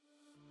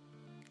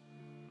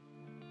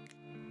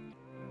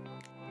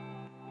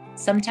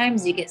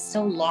Sometimes you get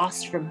so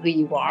lost from who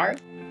you are.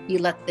 You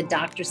let the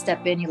doctor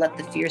step in, you let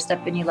the fear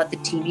step in, you let the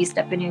TV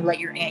step in, you let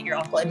your aunt, your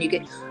uncle, and you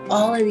get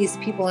all of these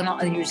people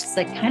and you're just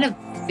like kind of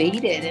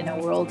faded in a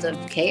world of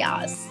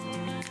chaos.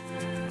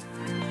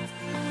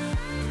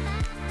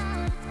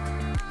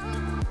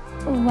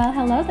 Well,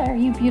 hello there,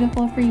 you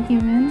beautiful free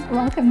human.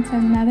 Welcome to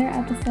another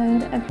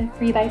episode of the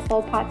Free Thy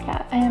Soul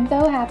podcast. I am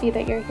so happy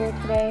that you're here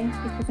today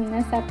because in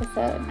this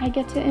episode, I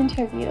get to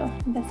interview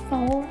the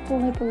soul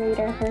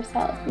liberator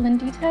herself.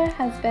 Lindita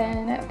has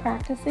been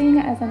practicing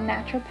as a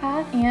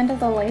naturopath and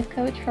as a life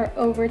coach for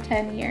over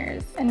 10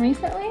 years. And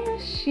recently,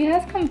 she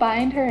has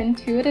combined her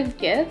intuitive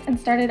gifts and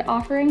started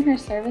offering her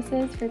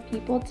services for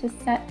people to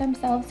set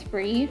themselves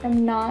free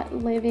from not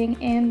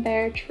living in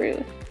their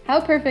truth. How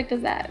perfect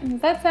is that?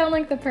 Does that sound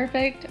like the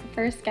perfect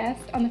first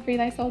guest on the Free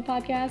Thy Soul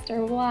podcast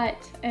or what?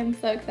 I'm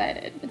so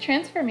excited. The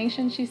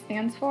transformation she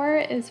stands for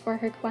is for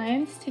her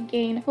clients to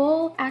gain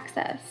full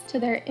access to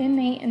their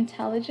innate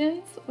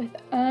intelligence with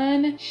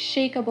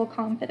unshakable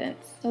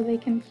confidence so they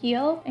can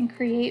heal and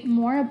create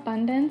more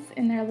abundance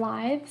in their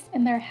lives,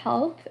 in their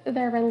health,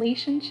 their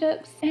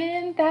relationships,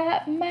 and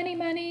that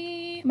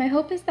money. My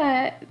hope is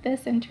that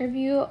this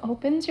interview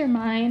opens your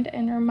mind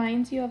and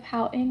reminds you of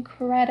how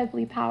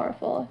incredibly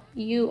powerful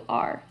you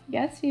are.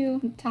 Yes, you.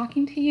 I'm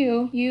talking to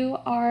you. You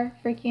are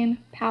freaking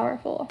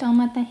powerful. Don't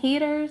let the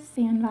haters,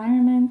 the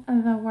environment,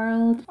 the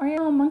world, or your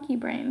little monkey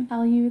brain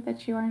tell you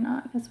that you are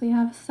not, because we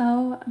have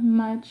so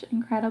much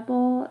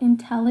incredible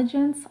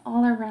intelligence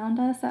all around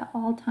us at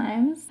all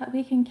times that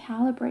we can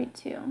calibrate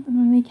to. And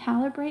when we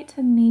calibrate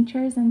to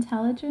nature's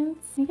intelligence,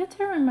 we get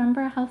to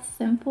remember how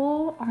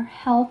simple our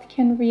health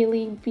can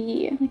really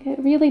be. Like, it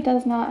really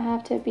does not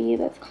have to be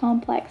this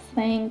complex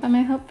thing. But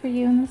my hope for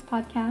you in this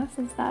podcast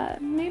is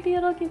that maybe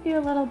it'll give you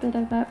a little bit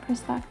of a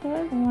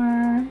perspective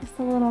or just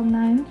a little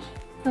nudge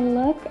to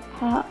look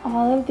at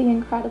all of the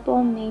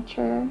incredible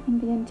nature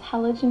and the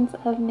intelligence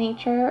of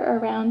nature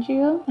around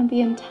you and the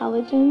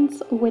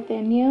intelligence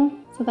within you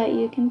so that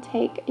you can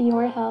take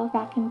your health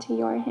back into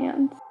your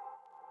hands.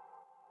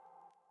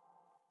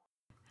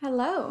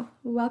 Hello,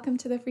 welcome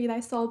to the Free Thy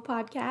Soul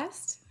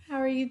podcast. How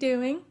are you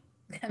doing?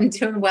 I'm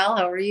doing well.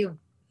 How are you?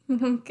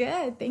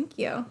 Good, thank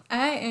you.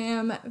 I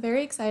am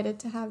very excited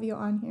to have you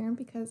on here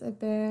because I've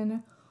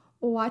been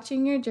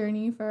watching your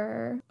journey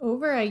for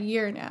over a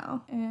year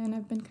now, and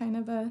I've been kind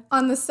of a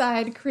on the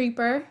side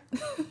creeper.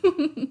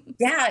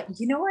 Yeah,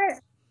 you know what?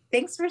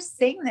 Thanks for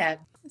saying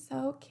that.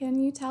 So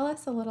can you tell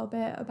us a little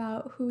bit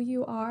about who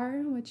you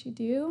are, what you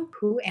do?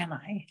 Who am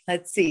I?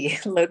 Let's see.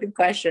 Loaded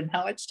question.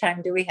 How much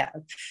time do we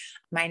have?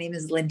 My name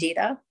is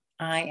Lindita.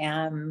 I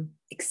am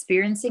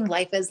experiencing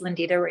life as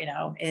Lindita right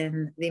now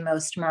in the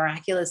most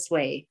miraculous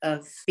way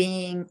of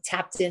being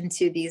tapped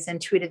into these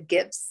intuitive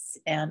gifts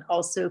and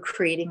also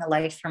creating a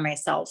life for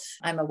myself.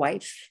 I'm a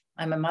wife,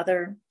 I'm a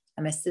mother,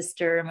 I'm a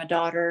sister, I'm a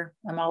daughter,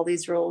 I'm all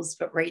these roles.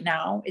 But right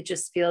now it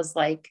just feels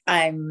like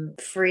I'm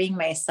freeing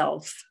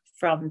myself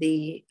from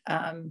the,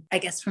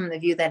 from the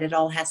view that it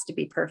all has to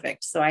be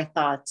perfect. So I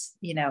thought,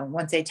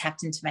 once I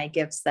tapped into my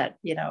gifts that,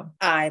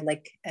 I,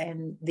 like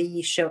in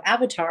the show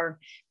Avatar,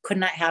 could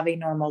not have a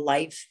normal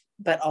life,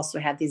 but also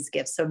have these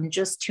gifts. So I'm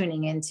just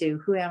tuning into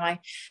who am I?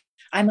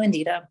 I'm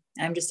Lindita.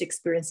 I'm just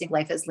experiencing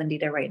life as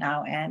Lindita right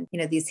now. And,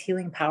 these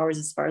healing powers,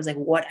 as far as like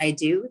what I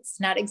do, it's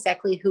not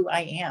exactly who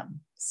I am.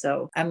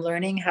 So I'm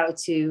learning how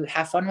to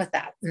have fun with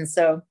that. And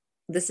so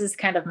this is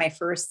kind of my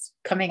first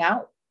coming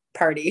out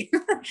party.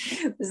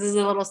 This is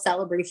a little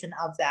celebration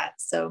of that.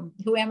 So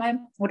who am I?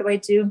 What do I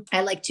do?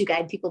 I like to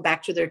guide people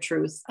back to their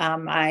truth.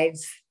 I've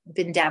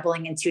been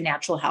dabbling into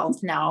natural health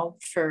now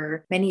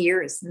for many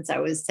years, since I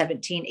was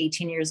 17,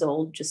 18 years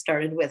old, just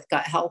started with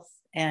gut health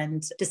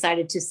and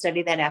decided to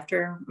study that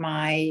after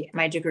my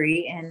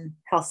degree in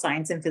health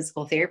science and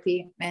physical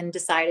therapy, and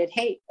decided,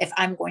 hey, if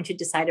I'm going to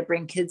decide to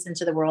bring kids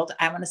into the world,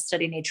 I want to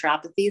study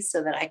naturopathy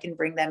so that I can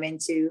bring them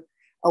into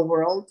a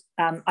world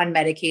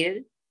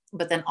unmedicated,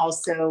 but then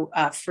also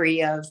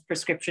free of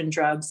prescription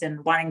drugs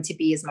and wanting to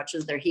be as much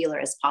as their healer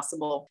as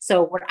possible.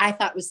 So what I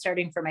thought was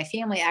starting for my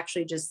family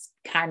actually just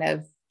kind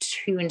of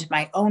tuned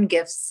my own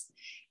gifts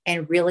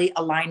and really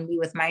aligned me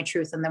with my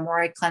truth. And the more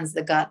I cleansed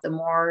the gut, the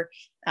more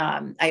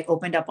I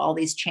opened up all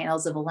these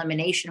channels of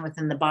elimination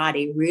within the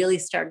body, really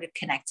started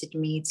connected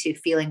me to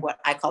feeling what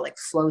I call like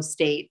flow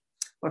state,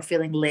 or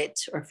feeling lit,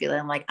 or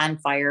feeling like on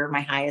fire,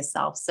 my highest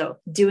self. So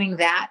doing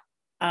that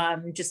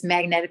just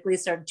magnetically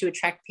started to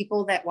attract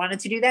people that wanted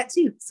to do that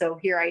too. So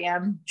here I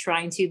am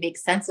trying to make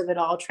sense of it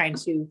all, trying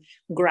to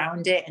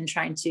ground it, and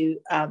trying to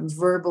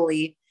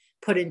verbally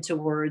put into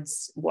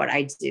words what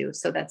I do.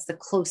 So that's the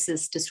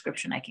closest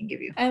description I can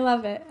give you. I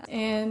love it.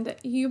 And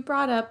you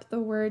brought up the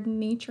word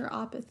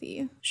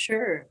naturopathy.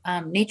 Sure.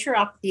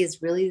 Naturopathy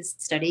is really the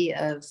study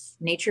of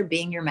nature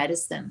being your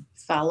medicine,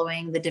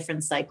 following the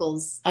different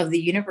cycles of the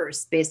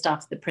universe based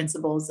off the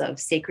principles of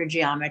sacred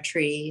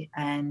geometry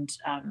and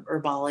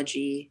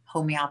herbology,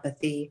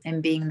 homeopathy,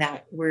 and being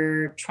that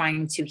we're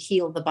trying to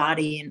heal the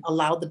body and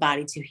allow the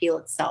body to heal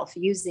itself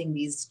using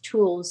these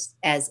tools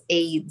as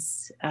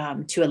aids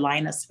to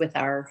align us with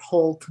our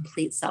whole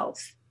complete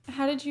self.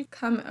 How did you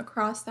come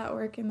across that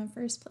work in the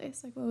first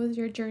place? Like, what was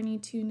your journey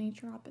to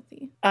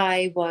naturopathy?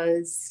 I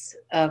was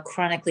a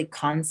chronically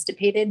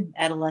constipated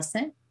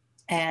adolescent,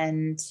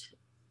 and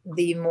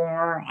the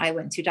more I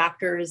went to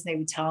doctors, they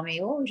would tell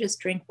me, "Oh, just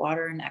drink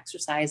water and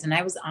exercise." And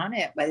I was on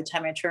it. By the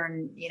time I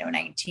turned,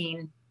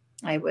 19,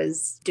 I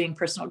was doing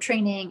personal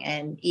training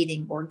and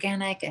eating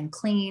organic and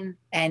clean,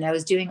 and I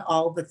was doing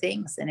all the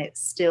things, and it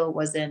still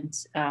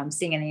wasn't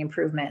seeing any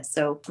improvement.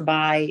 So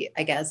by,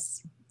 I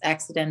guess,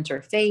 accident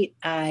or fate,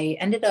 I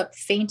ended up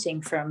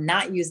fainting from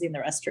not using the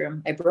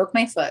restroom. I broke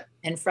my foot.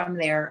 And from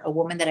there, a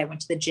woman that I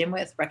went to the gym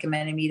with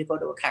recommended me to go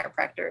to a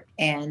chiropractor.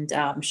 And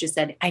she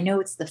said, "I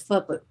know it's the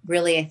foot, but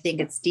really, I think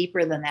it's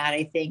deeper than that.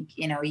 I think,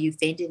 you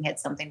fainting had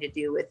something to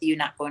do with you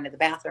not going to the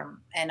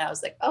bathroom." And I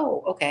was like,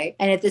 "Oh, okay."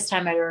 And at this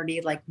time, I'd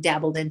already like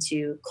dabbled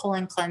into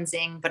colon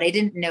cleansing, but I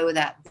didn't know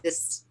that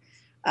this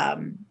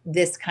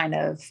kind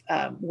of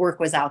work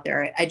was out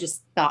there. I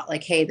just thought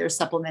like, hey, there's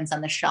supplements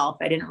on the shelf.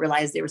 I didn't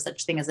realize there was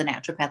such thing as a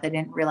naturopath. I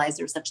didn't realize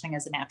there was such thing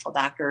as a natural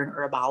doctor and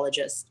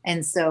herbologist.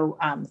 And so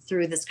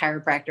through this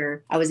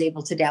chiropractor, I was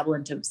able to dabble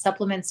into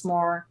supplements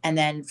more. And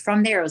then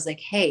from there, I was like,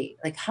 hey,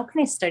 like, how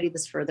can I study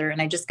this further? And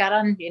I just got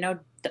on,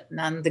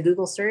 on the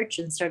Google search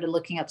and started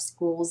looking up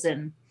schools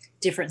and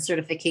different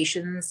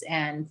certifications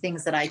and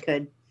things that I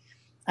could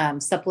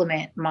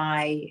supplement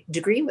my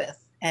degree with.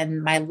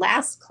 And my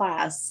last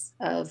class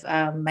of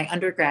my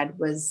undergrad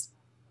was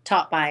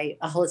taught by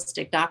a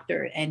holistic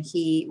doctor, and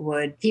he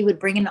would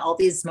bring in all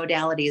these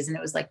modalities, and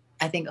it was like,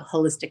 I think, a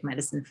holistic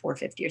medicine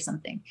 450 or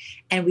something.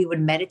 And we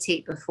would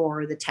meditate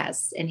before the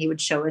tests, and he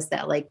would show us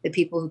that like the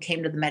people who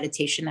came to the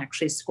meditation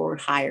actually scored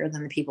higher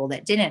than the people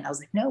that didn't. I was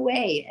like, no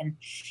way. And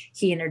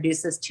he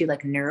introduced us to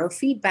like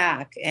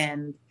neurofeedback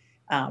and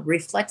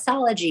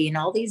reflexology and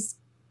all these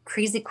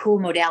crazy cool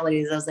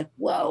modalities. I was like,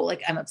 whoa,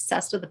 like I'm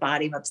obsessed with the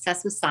body. I'm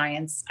obsessed with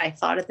science. I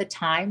thought at the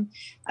time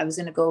I was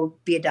going to go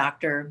be a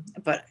doctor,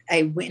 but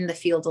I went in the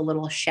field a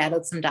little,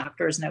 shadowed some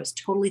doctors, and I was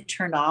totally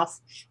turned off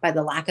by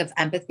the lack of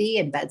empathy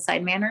and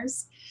bedside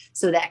manners.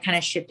 So that kind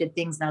of shifted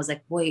things. And I was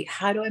like, wait,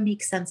 how do I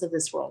make sense of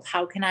this world?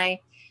 How can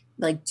I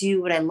like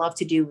do what I love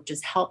to do, which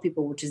is help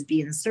people, which is be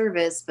in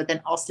service, but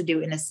then also do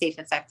it in a safe,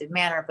 effective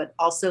manner, but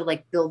also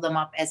like build them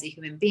up as a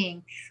human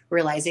being,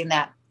 realizing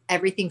that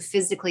everything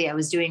physically I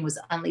was doing was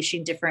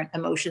unleashing different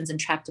emotions and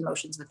trapped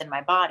emotions within my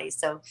body.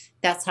 So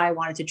that's how I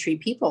wanted to treat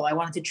people. I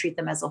wanted to treat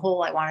them as a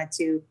whole. I wanted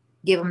to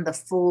give them the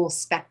full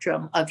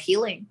spectrum of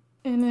healing.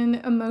 And then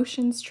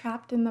emotions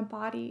trapped in the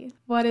body.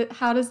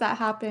 How does that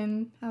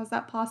happen? How is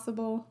that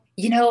possible?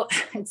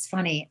 It's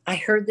funny. I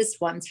heard this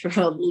once from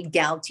a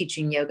gal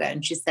teaching yoga,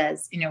 and she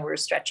says, we're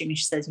stretching, and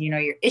she says,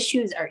 your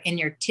issues are in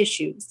your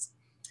tissues.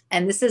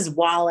 And this is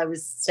while I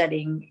was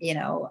studying,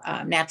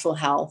 natural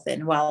health,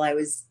 and while I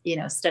was,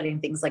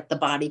 studying things like the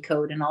body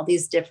code and all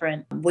these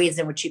different ways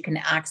in which you can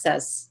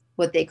access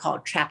what they call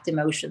trapped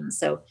emotions.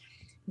 So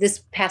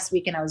this past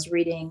weekend, I was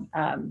reading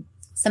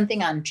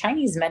something on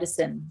Chinese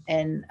medicine,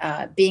 and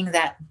being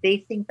that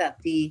they think that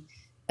the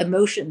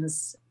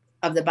emotions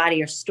of the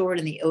body are stored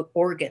in the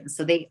organs.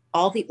 So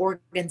all the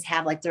organs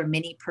have like their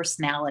mini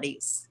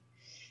personalities.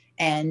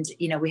 And,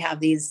 we have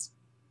these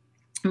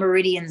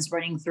meridians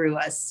running through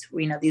us,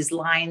 these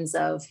lines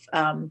of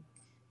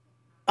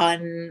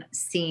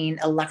unseen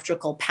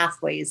electrical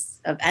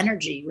pathways of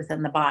energy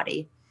within the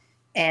body.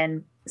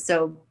 And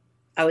so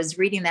I was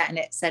reading that, and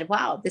it said,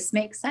 wow, this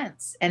makes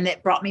sense. And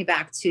it brought me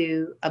back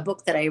to a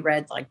book that I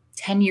read like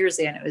 10 years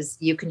ago, and it was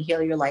You Can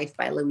Heal Your Life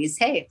by Louise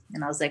Hay.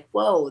 And I was like,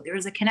 whoa,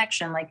 there's a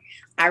connection. Like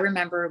I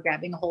remember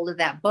grabbing a hold of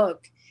that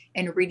book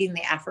and reading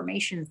the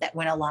affirmations that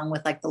went along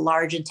with like the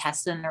large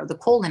intestine or the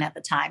colon at the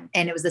time.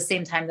 And it was the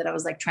same time that I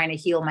was like trying to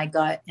heal my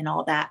gut and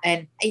all that.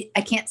 And I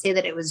can't say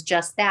that it was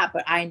just that,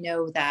 but I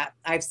know that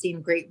I've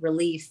seen great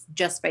relief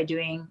just by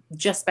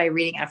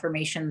reading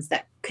affirmations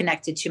that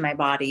connected to my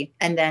body.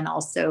 And then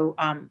also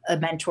a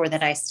mentor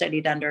that I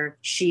studied under,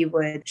 she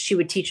would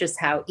teach us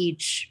how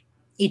each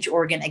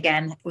organ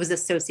again was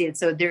associated.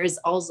 So there is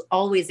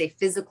always a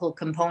physical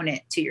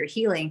component to your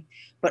healing,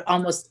 but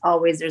almost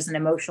always there's an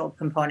emotional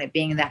component,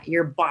 being that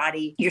your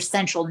body, your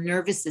central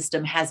nervous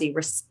system has a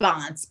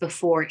response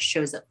before it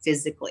shows up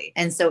physically.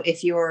 And so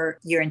if your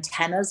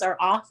antennas are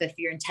off, if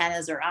your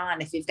antennas are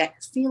on, if you've got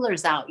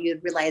feelers out,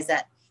 you'd realize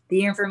that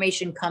the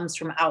information comes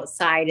from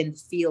outside in the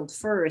field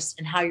first,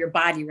 and how your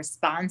body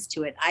responds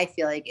to it, I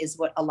feel like, is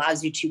what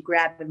allows you to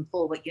grab and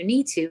pull what you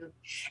need to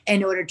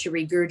in order to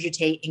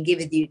regurgitate and give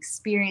you the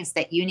experience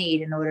that you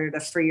need in order to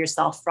free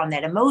yourself from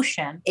that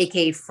emotion,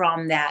 aka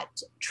from that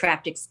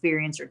trapped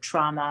experience or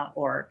trauma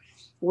or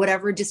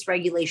whatever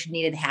dysregulation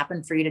needed to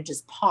happen for you to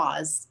just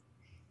pause,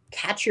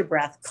 catch your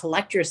breath,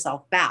 collect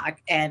yourself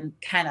back, and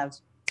kind of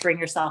bring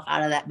yourself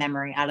out of that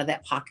memory, out of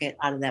that pocket,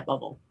 out of that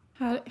bubble.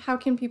 How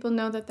can people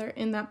know that they're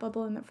in that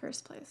bubble in the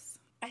first place?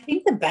 I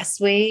think the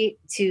best way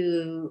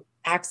to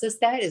access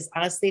that is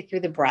honestly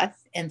through the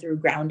breath and through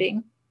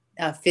grounding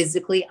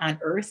physically on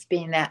earth,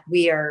 being that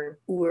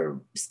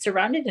we're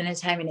surrounded in a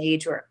time and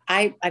age where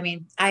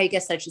I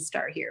guess I should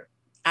start here.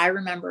 I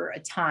remember a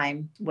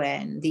time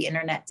when the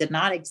internet did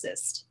not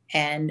exist.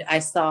 And I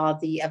saw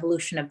the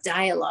evolution of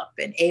dial-up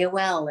and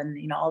AOL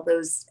and all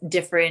those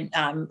different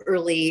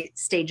early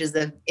stages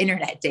of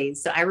internet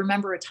days. So I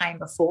remember a time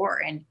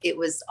before, and it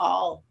was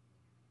all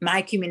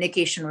my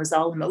communication was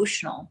all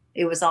emotional.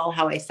 It was all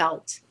how I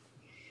felt.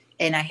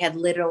 And I had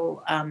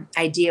little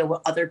idea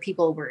what other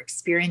people were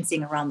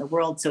experiencing around the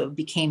world. So it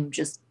became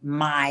just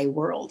my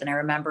world. And I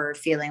remember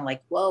feeling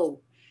like,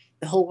 whoa,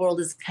 the whole world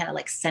is kind of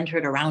like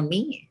centered around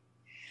me.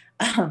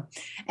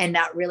 And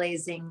not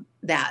realizing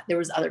that there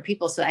was other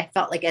people. So I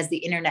felt like as the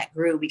internet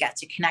grew, we got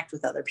to connect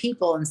with other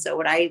people. And so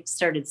what I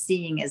started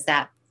seeing is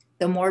that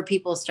the more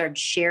people started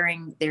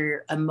sharing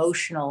their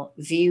emotional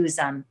views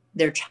on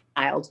their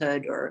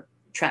childhood or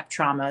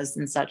traumas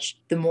and such,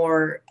 the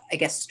more, I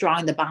guess,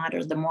 strong the bond,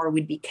 or the more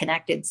we'd be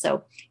connected.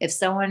 So if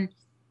someone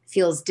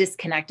feels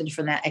disconnected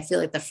from that, I feel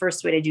like the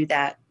first way to do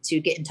that,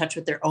 to get in touch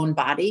with their own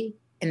body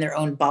in their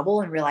own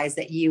bubble and realize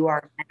that you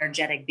are an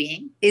energetic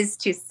being, is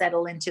to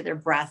settle into their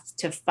breath,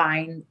 to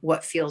find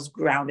what feels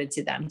grounded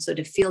to them. So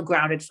to feel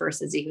grounded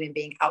first as a human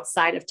being,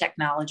 outside of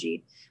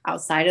technology,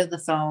 outside of the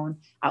phone,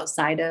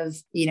 outside of,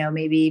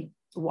 maybe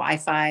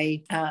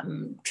Wi-Fi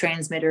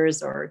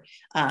transmitters, or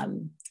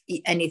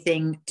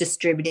anything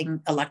distributing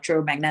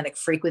electromagnetic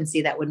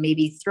frequency that would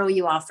maybe throw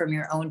you off from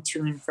your own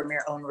tune, from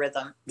your own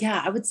rhythm.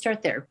 Yeah, I would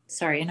start there.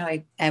 Sorry, I know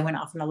I went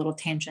off on a little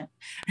tangent.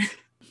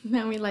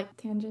 Man, we like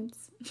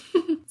tangents.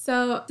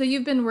 So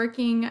you've been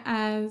working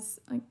as,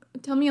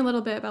 tell me a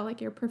little bit about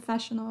your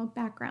professional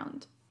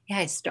background. Yeah,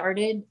 I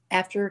started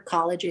after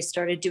college. I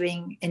started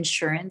doing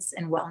insurance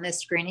and wellness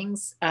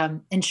screenings,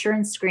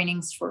 insurance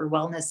screenings for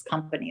wellness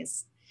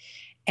companies.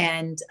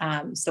 And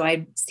so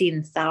I'd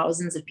seen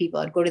thousands of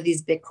people. I'd go to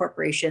these big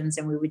corporations,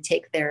 and we would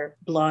take their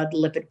blood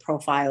lipid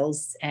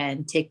profiles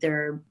and take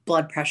their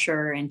blood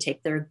pressure and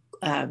take their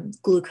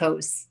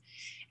glucose.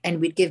 And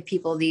we'd give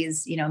people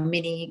these,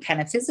 mini kind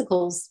of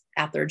physicals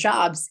at their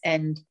jobs.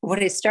 And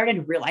what I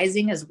started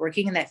realizing is,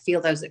 working in that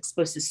field, I was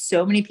exposed to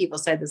so many people.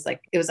 So I was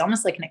it was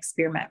almost like an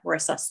experiment where I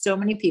saw so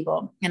many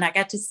people, and I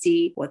got to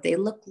see what they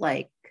looked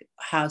like,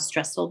 how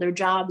stressful their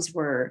jobs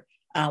were,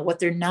 what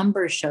their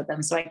numbers showed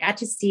them. So I got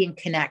to see and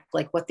connect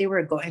what they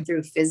were going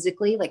through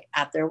physically,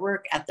 at their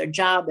work, at their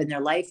job, in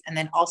their life. And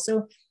then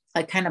also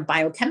kind of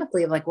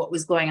biochemically of what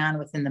was going on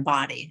within the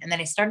body. And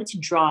then I started to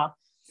draw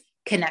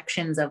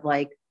connections of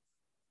when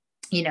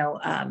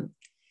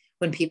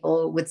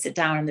people would sit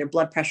down and their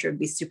blood pressure would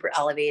be super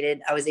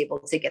elevated, I was able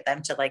to get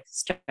them to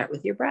start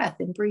with your breath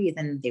and breathe,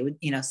 and they would,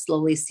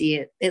 slowly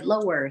see it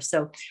lower.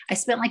 So I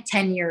spent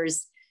 10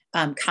 years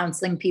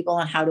counseling people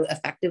on how to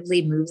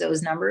effectively move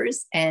those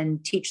numbers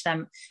and teach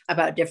them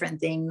about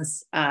different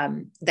things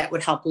that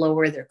would help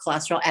lower their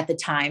cholesterol. At the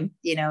time,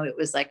 it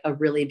was a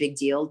really big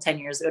deal 10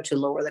 years ago to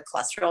lower the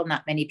cholesterol.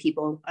 Not many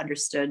people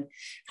understood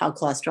how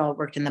cholesterol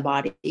worked in the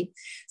body.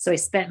 So I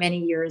spent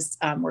many years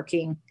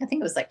working, I think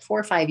it was 4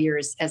 or 5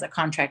 years as a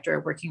contractor,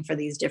 working for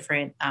these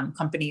different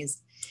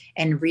companies,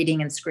 and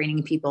reading and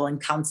screening people and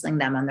counseling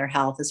them on their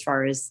health, as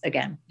far as,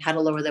 again, how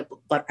to lower their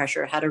blood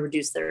pressure, how to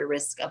reduce their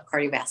risk of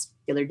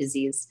cardiovascular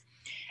disease.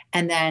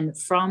 And then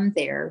from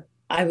there,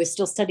 I was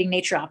still studying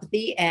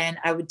naturopathy, and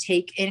I would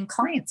take in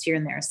clients here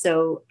and there.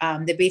 So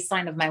the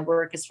baseline of my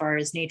work as far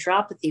as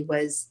naturopathy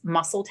was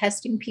muscle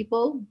testing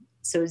people.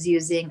 So I was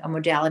using a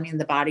modality in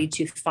the body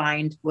to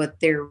find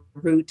what their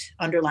root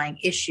underlying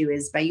issue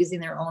is by using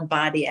their own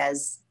body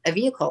as a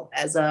vehicle,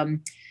 as a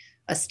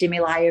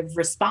stimuli of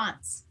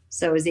response.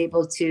 So I was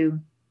able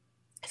to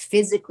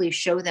physically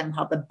show them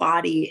how the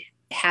body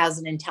has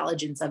an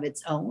intelligence of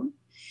its own.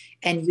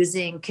 And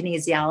using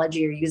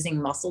kinesiology or using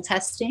muscle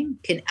testing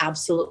can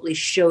absolutely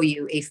show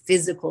you a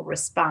physical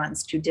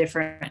response to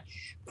different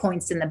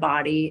points in the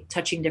body,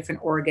 touching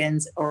different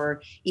organs,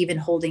 or even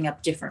holding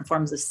up different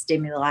forms of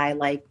stimuli,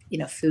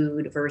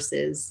 food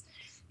versus,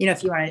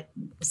 if you want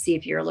to see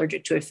if you're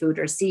allergic to a food,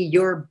 or see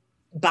your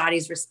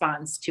body's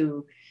response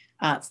to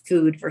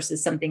food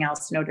versus something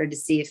else, in order to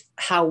see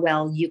how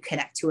well you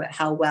connect to it,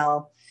 how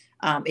well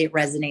it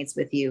resonates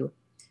with you.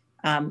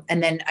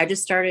 And then I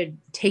just started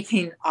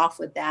taking off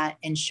with that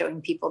and showing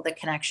people the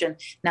connection,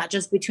 not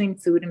just between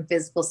food and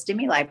physical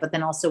stimuli, but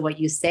then also what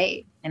you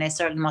say. And I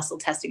started muscle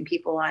testing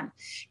people on,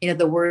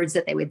 the words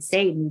that they would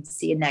say, and you'd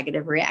see a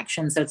negative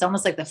reaction. So it's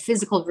almost like the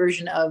physical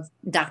version of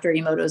Dr.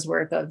 Emoto's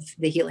work of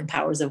the healing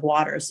powers of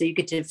water. So you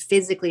get to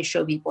physically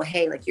show people,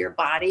 hey, your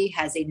body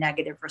has a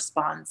negative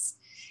response.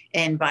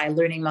 And by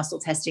learning muscle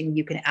testing,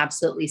 you can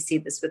absolutely see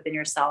this within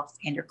yourself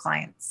and your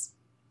clients.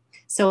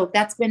 So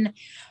that's been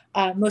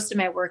most of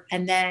my work.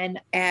 And then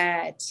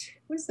at,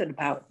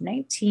 about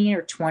 19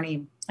 or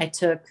 20, I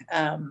took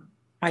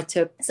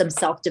some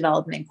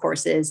self-development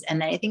courses.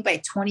 And then I think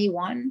by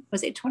 21,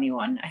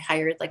 I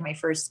hired my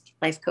first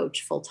life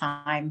coach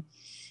full-time,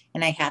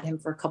 and I had him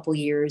for a couple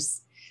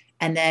years.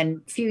 And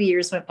then a few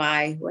years went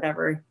by,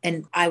 whatever.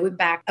 And I went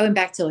back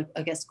to,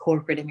 I guess,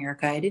 corporate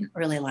America. I didn't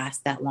really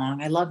last that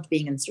long. I loved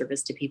being in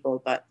service to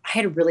people, but I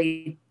had a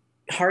really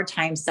hard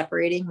time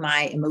separating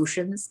my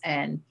emotions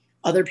and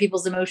other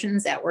people's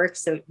emotions at work.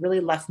 So it really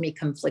left me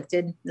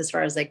conflicted as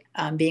far as like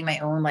being my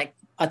own like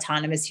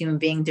autonomous human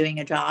being doing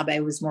a job.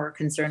 I was more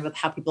concerned with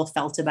how people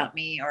felt about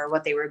me or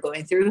what they were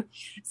going through.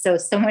 So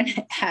someone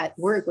at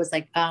work was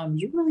like,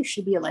 you really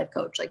should be a life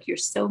coach. Like you're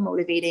so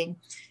motivating.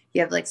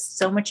 You have like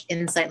so much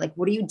insight. Like,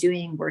 what are you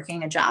doing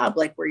working a job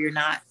like where you're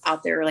not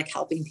out there like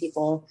helping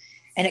people?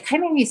 And it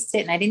kind of made me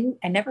sit, and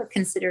I never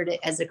considered it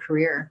as a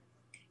career.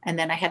 And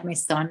then I had my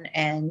son,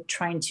 and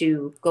trying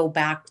to go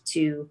back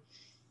to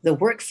the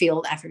work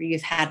field after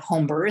you've had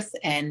home birth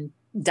and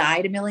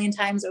died a million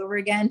times over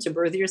again to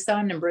birth your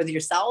son and birth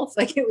yourself.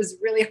 Like it was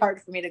really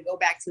hard for me to go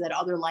back to that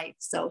other life.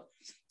 So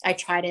I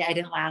tried it. I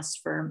didn't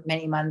last for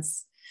many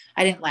months.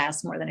 I didn't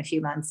last more than a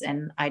few months.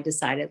 And I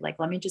decided like,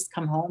 let me just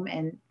come home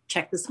and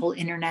check this whole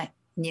internet,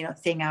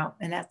 thing out.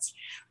 And that's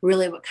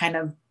really what kind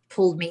of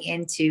pulled me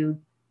into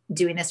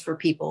doing this for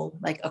people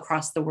like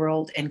across the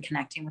world and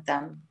connecting with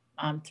them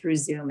through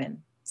Zoom and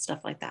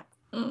stuff like that.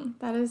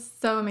 That is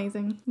so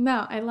amazing.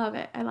 No, I love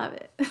it. I love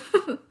it.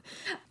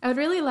 I would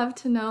really love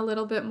to know a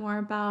little bit more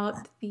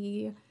about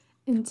the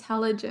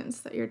intelligence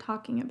that you're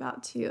talking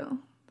about too.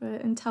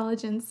 The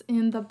intelligence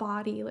in the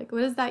body. Like, what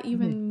does that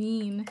even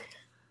mean?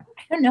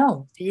 I don't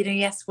know.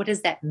 Yes, what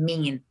does that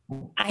mean?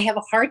 I have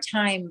a hard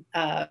time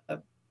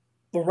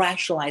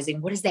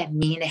rationalizing what does that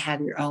mean to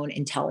have your own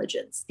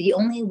intelligence. The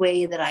only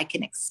way that I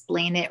can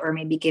explain it or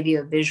maybe give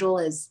you a visual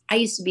is I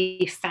used to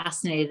be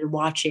fascinated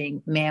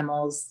watching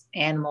mammals,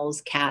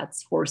 animals,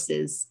 cats,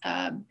 horses,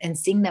 and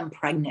seeing them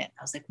pregnant.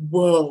 I was like,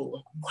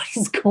 whoa, what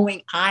is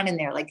going on in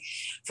there? Like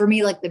for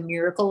me, like the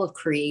miracle of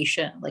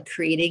creation, like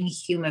creating a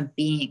human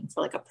being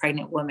for like a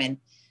pregnant woman.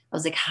 I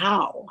was like,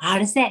 how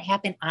does that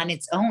happen on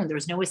its own? There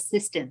was no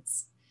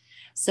assistance.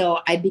 So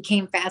I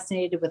became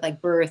fascinated with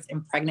like birth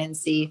and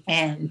pregnancy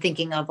and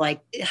thinking of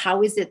like,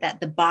 how is it that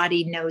the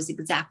body knows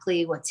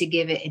exactly what to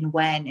give it and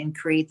when and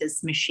create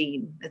this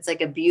machine? It's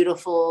like a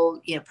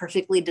beautiful,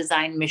 perfectly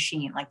designed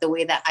machine, like the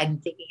way that I'm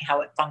thinking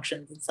how it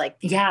functions. It's like,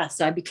 yeah.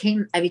 So I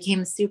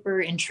became super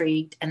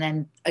intrigued. And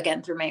then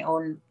again, through my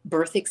own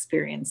birth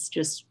experience,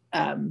 just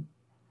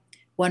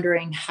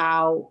wondering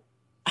how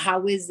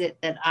is it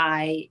that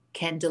I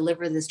can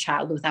deliver this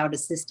child without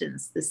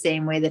assistance, the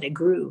same way that it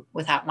grew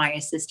without my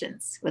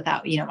assistance,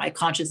 without, my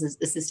conscious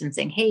assistance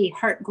saying, hey,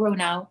 heart, grow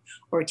now,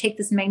 or take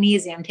this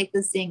magnesium, take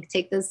this zinc,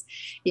 take this,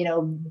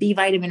 B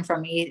vitamin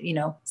from me,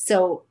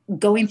 So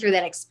going through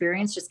that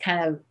experience just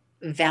kind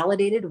of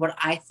validated what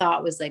I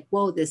thought was like,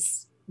 whoa,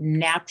 this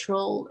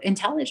natural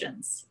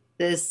intelligence,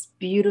 this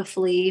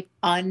beautifully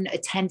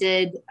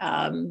unattended,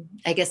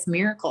 I guess,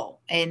 miracle.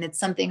 And it's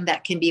something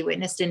that can be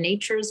witnessed in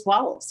nature as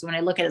well. So when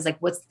I look at it as like,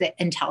 what's the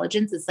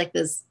intelligence? It's like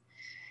this,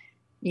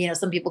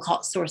 some people call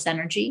it source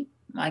energy.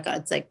 My God,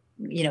 it's like,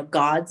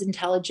 God's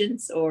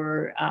intelligence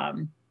or,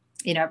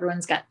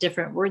 everyone's got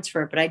different words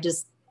for it, but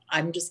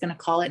I'm just going to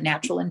call it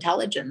natural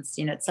intelligence.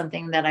 It's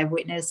something that I've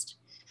witnessed,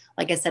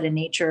 like I said, in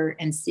nature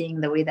and seeing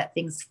the way that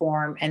things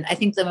form. And I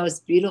think the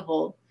most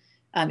beautiful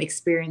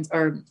experience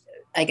or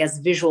I guess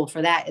visual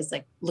for that is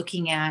like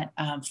looking at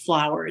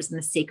flowers and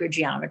the sacred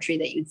geometry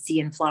that you'd see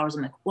in flowers.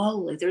 I'm like, whoa,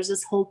 like there's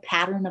this whole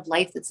pattern of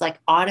life that's like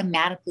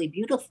automatically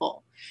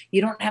beautiful.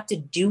 You don't have to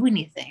do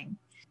anything.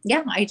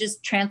 Yeah, I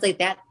just translate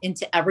that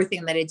into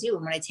everything that I do.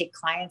 And when I take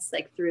clients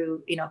like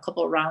through, a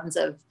couple of rounds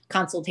of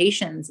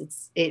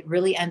consultations, it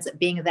really ends up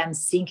being them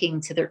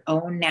sinking to their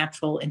own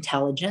natural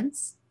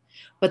intelligence,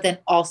 but then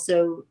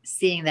also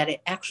seeing that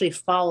it actually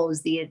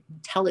follows the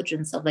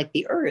intelligence of like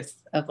the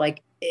earth, of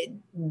like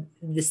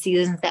the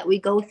seasons that we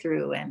go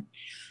through and,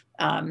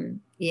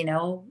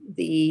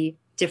 the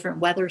different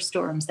weather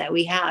storms that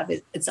we have.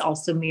 It's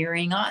also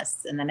mirroring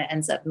us. And then it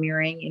ends up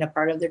mirroring,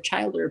 part of their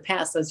childhood or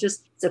past. So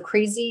it's a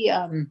crazy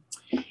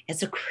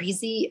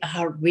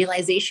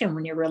realization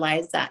when you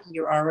realize that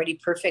you're already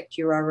perfect.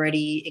 You're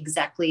already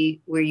exactly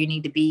where you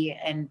need to be.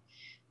 And,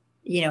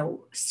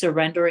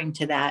 surrendering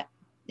to that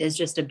is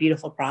just a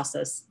beautiful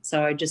process.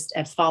 So I just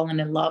have fallen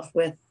in love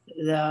with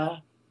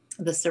the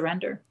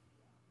surrender.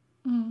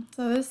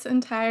 So this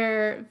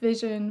entire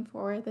vision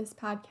for this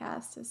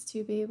podcast is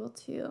to be able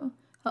to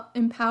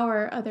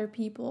empower other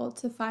people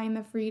to find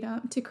the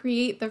freedom, to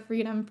create the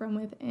freedom from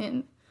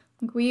within.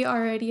 Like we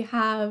already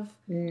have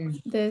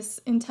this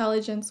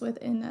intelligence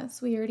within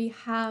us. We already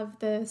have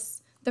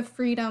the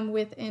freedom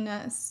within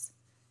us,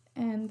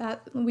 and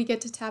that we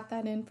get to tap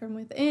that in from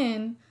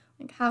within.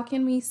 Like how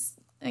can we,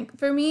 like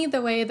for me,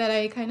 the way that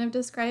I kind of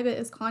describe it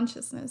is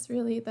consciousness,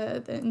 really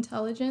the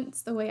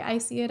intelligence, the way I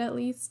see it at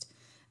least,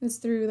 is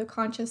through the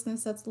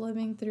consciousness that's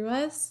living through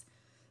us.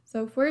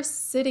 So if we're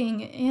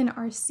sitting in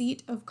our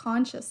seat of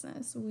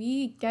consciousness,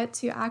 we get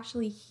to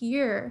actually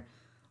hear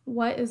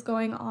what is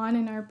going on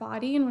in our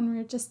body. And when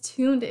we're just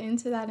tuned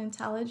into that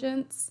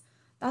intelligence,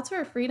 that's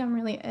where freedom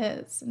really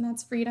is. And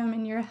that's freedom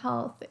in your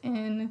health,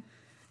 in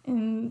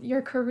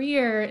your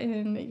career,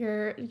 in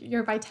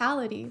your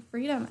vitality,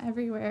 freedom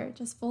everywhere,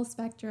 just full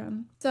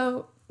spectrum.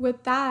 So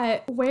with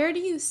that, where do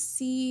you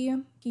see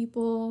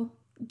people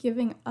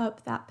giving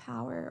up that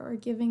power or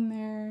giving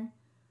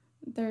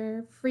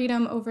their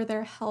freedom over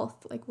their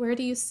health, like where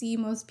do you see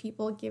most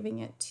people giving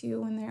it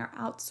to when they're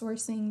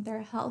outsourcing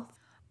their health?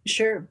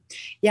 Sure.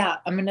 Yeah,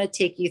 I'm going to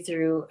take you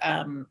through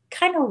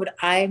kind of what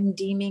I'm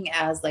deeming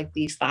as like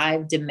the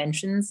five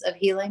dimensions of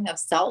healing of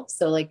self.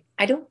 So, like,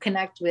 I don't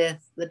connect with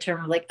the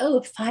term like,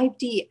 oh,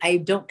 5D. I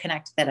don't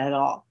connect to that at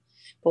all.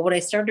 But what I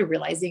started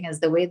realizing is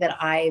the way that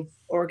I've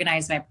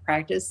organized my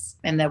practice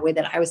and the way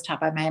that I was taught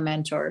by my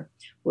mentor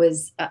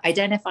was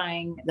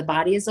identifying the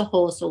body as a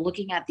whole. So,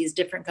 looking at these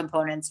different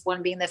components,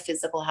 one being the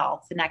physical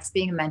health, the next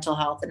being mental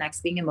health, the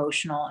next being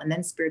emotional, and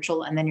then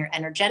spiritual, and then your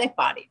energetic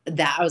body.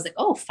 That I was like,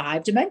 oh,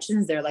 five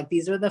dimensions there. Like,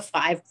 these are the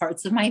five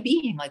parts of my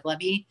being. Like, let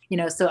me,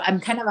 so I'm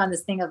kind of on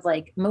this thing of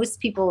like,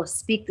 most people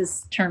speak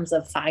this terms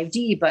of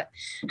 5D, but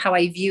how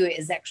I view it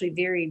is actually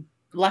very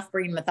left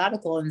brain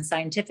methodical and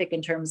scientific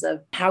in terms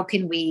of how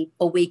can we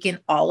awaken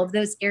all of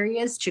those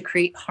areas to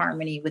create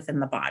harmony within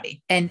the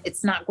body. And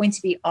it's not going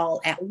to be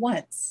all at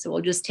once. So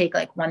we'll just take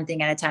like one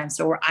thing at a time.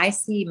 So where I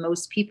see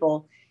most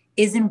people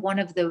is in one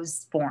of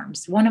those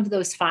forms, one of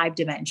those five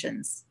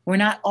dimensions. We're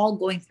not all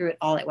going through it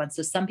all at once.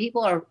 So some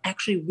people are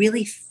actually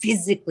really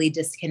physically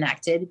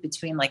disconnected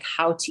between like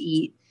how to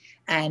eat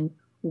and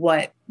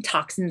what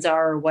toxins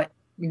are or what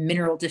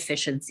mineral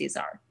deficiencies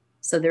are.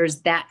 So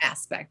there's that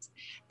aspect.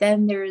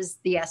 Then there's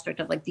the aspect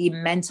of like the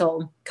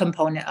mental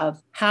component of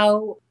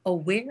how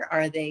aware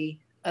are they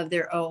of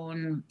their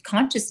own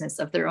consciousness,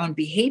 of their own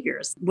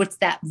behaviors? What's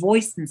that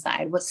voice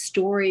inside? What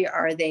story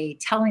are they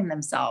telling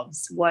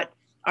themselves? What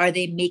are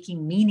they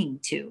making meaning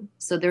to?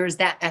 So there's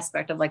that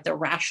aspect of like the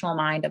rational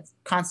mind of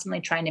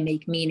constantly trying to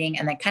make meaning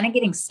and then kind of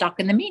getting stuck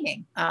in the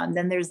meaning.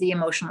 Then there's the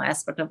emotional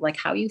aspect of like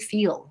how you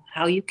feel,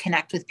 how you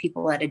connect with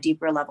people at a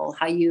deeper level,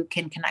 how you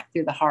can connect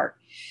through the heart,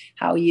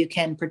 how you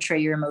can portray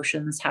your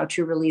emotions, how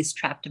to release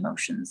trapped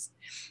emotions.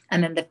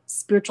 And then the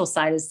spiritual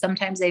side is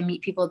sometimes I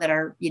meet people that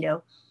are,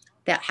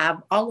 that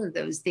have all of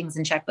those things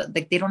in check, but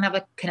like they don't have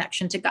a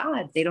connection to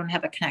God. They don't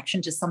have a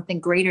connection to something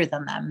greater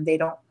than them. They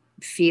don't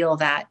feel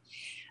that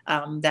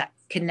that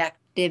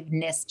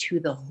connectiveness to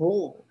the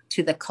whole,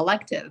 to the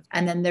collective.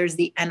 And then there's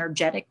the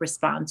energetic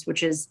response,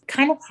 which is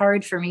kind of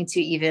hard for me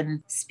to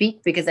even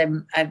speak because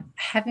I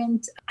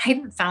haven't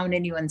found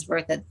anyone's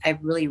work that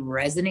I've really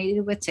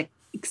resonated with to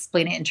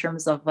explain it in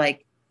terms of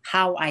like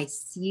how I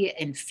see it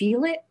and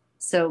feel it.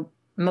 So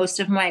most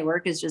of my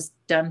work is just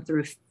done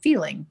through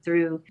feeling,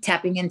 through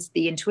tapping into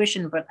the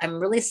intuition, but I'm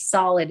really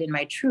solid in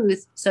my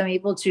truth. So I'm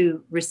able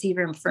to receive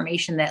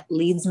information that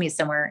leads me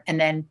somewhere. And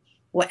then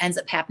what ends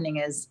up happening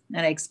is,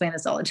 and I explain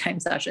this all the time,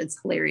 Sasha, it's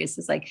hilarious.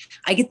 It's like,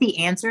 I get the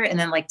answer. And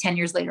then like 10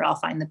 years later, I'll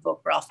find the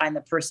book or I'll find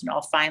the person, or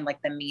I'll find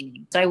like the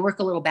meaning. So I work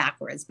a little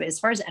backwards, but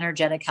as far as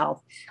energetic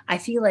health, I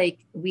feel like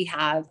we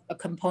have a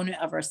component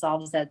of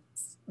ourselves that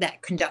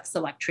conducts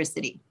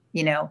electricity,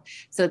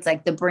 So it's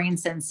like the brain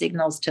sends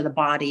signals to the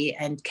body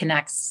and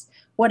connects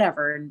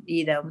whatever,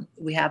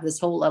 we have this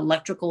whole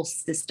electrical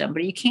system,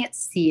 but you can't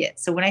see it.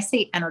 So when I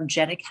say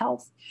energetic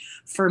health,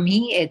 for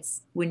me,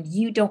 it's when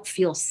you don't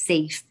feel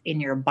safe in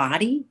your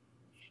body,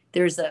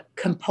 there's a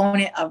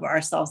component of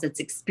ourselves that's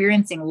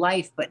experiencing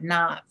life, but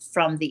not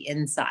from the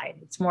inside.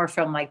 It's more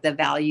from like the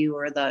value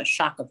or the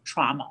shock of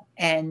trauma.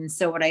 And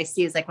so what I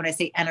see is like, when I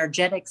say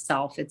energetic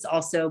self, it's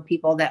also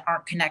people that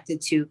aren't connected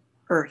to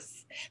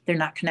earth. They're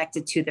not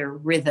connected to their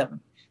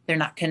rhythm. They're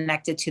not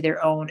connected to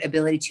their own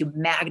ability to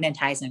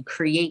magnetize and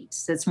create.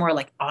 So it's more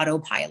like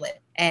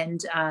autopilot.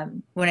 And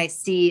when I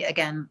see,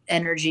 again,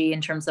 energy in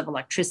terms of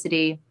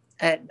electricity,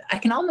 I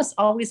can almost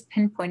always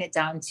pinpoint it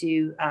down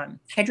to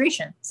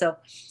hydration. So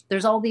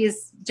there's all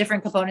these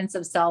different components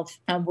of self.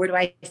 Where do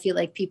I feel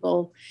like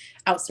people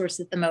outsource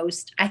it the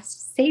most? I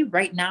say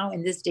right now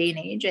in this day and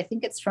age, I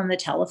think it's from the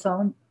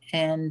telephone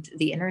and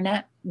the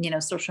internet,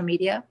 social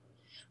media.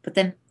 But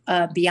then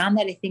beyond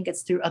that, I think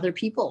it's through other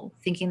people,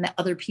 thinking that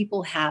other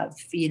people have,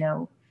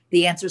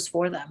 the answers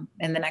for them,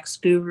 and the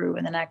next guru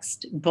and the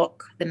next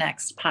book, the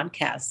next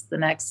podcast, the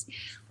next,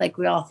 like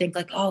we all think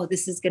like, oh,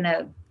 this is going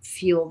to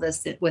fuel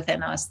this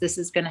within us. This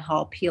is going to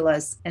help heal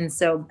us. And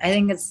so I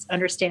think it's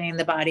understanding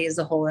the body as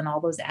a whole in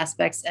all those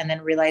aspects, and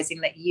then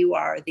realizing that you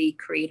are the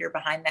creator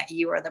behind that.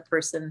 You are the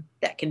person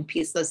that can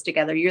piece those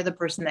together. You're the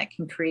person that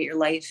can create your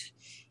life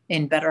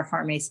in better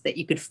harmony so that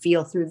you could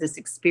feel through this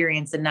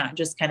experience and not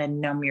just kind of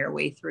numb your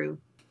way through.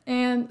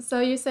 And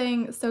so you're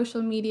saying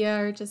social media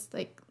or just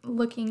like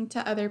looking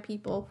to other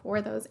people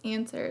for those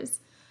answers.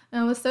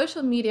 Now with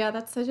social media,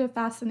 that's such a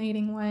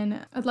fascinating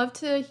one. I'd love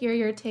to hear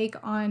your take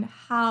on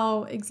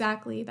how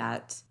exactly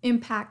that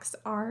impacts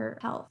our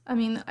health. I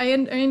mean, I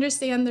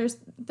understand there's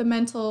the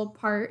mental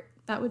part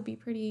that would be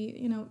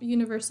pretty,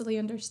 universally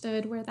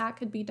understood where that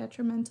could be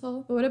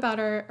detrimental. But what about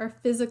our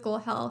physical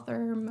health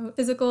or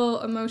physical,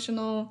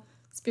 emotional,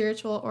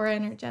 spiritual, or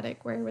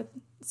energetic, where with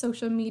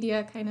social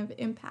media kind of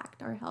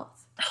impact our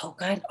health? Oh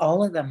God,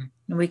 all of them.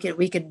 We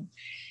could,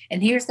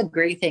 and here's the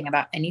great thing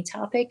about any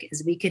topic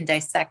is we can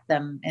dissect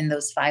them in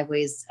those 5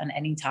 ways on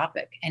any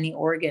topic, any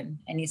organ,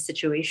 any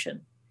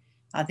situation.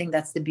 I think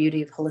that's the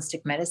beauty of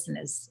holistic medicine,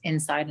 is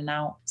inside and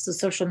out. So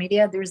social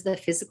media, there's the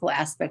physical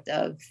aspect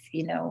of,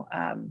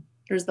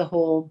 there's the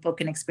whole book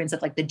and experience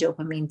of like the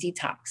dopamine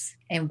detox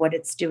and what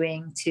it's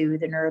doing to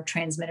the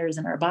neurotransmitters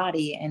in our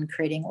body and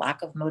creating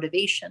lack of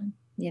motivation,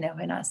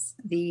 in us.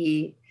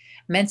 The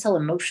mental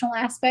emotional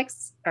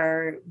aspects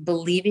are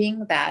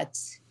believing that,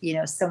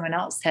 someone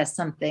else has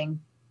something,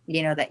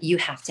 that you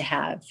have to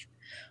have,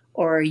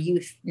 or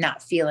you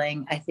not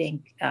feeling, I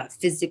think,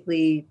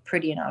 physically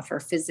pretty enough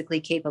or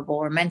physically capable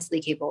or mentally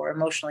capable or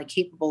emotionally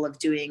capable of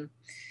doing,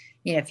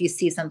 if you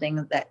see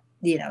something that,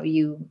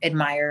 you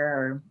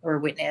admire or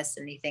witness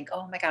and you think,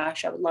 oh my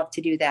gosh, I would love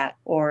to do that.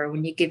 Or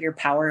when you give your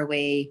power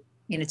away,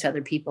 to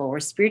other people,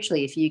 or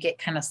spiritually, if you get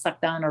kind of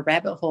sucked down a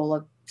rabbit hole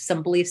of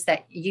some beliefs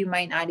that you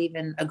might not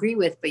even agree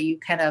with, but you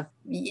kind of,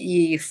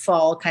 you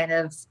fall kind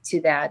of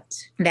to that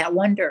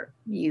wonder,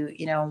 you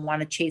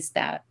want to chase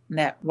that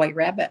white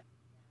rabbit.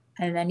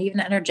 And then even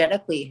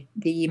energetically,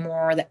 the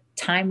more that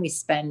time we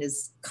spend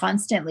is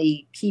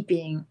constantly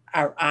keeping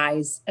our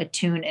eyes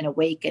attuned and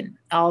awake, and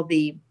all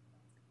the,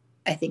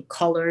 I think,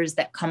 colors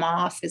that come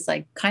off is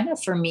like kind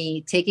of, for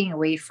me, taking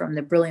away from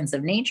the brilliance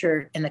of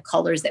nature and the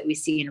colors that we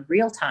see in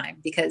real time,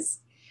 because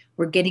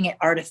we're getting it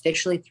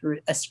artificially through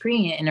a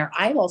screen and our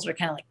eyeballs are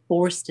kind of like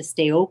forced to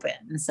stay open.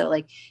 And so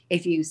like,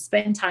 if you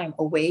spend time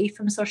away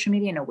from social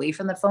media and away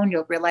from the phone,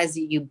 you'll realize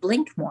that you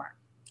blink more.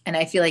 And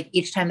I feel like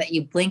each time that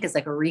you blink is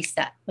like a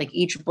reset. Like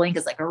each blink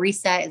is like a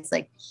reset. It's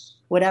like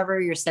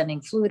whatever, you're sending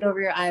fluid over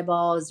your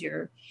eyeballs,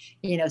 you're,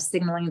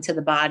 signaling to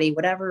the body,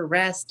 whatever,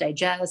 rest,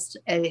 digest.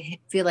 I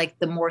feel like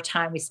the more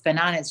time we spend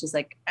on it, it's just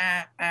like,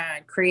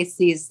 creates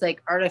these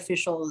like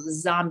artificial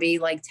zombie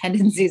like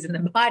tendencies in the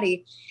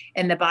body.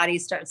 And the body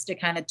starts to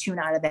kind of tune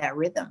out of that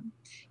rhythm.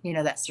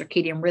 That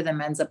circadian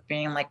rhythm ends up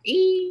being like,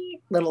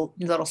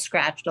 little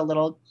scratched, a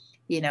little,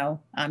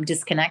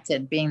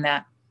 disconnected, being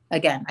that,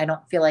 again, I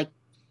don't feel like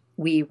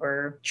we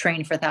were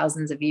trained for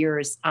thousands of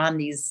years on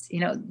these,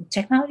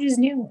 technology is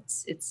new.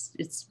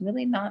 It's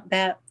really not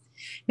that,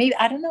 maybe,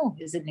 I don't know.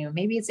 Is it new?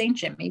 Maybe it's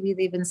ancient. Maybe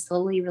they've been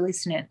slowly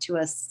releasing it to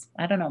us.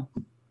 I don't know.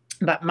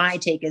 But my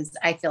take is,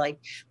 I feel like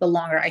the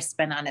longer I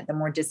spend on it, the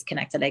more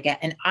disconnected I get.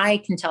 And I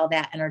can tell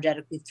that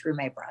energetically through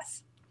my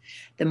breath.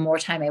 The more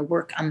time I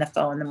work on the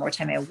phone, the more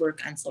time I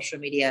work on social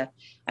media,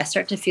 I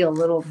start to feel a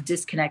little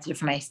disconnected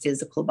from my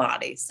physical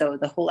body. So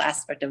the whole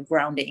aspect of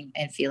grounding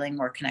and feeling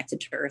more connected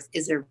to earth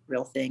is a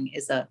real thing,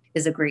 is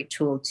a great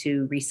tool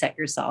to reset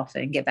yourself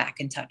and get back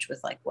in touch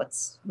with like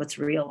what's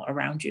real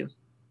around you.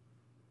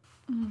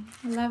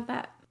 I love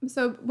that.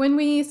 So when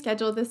we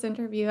scheduled this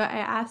interview, I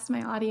asked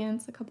my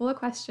audience a couple of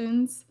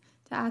questions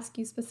to ask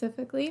you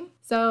specifically.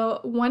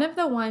 So one of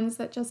the ones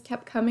that just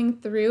kept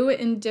coming through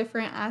in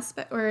different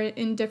aspects or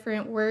in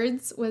different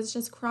words was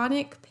just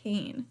chronic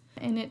pain,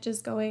 and it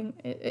just coming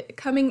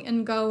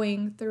and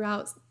going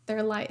throughout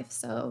their life.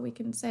 So we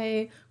can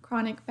say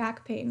chronic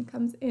back pain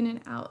comes in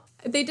and out.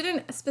 They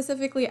didn't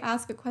specifically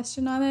ask a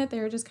question on it. They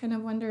were just kind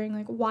of wondering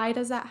like, why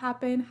does that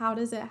happen? How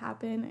does it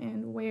happen?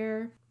 And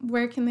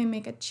where can they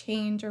make a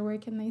change, or where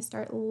can they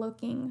start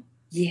looking?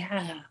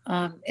 Yeah,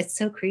 it's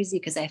so crazy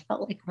because I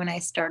felt like when I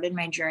started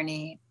my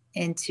journey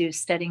into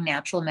studying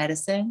natural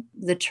medicine,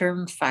 the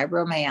term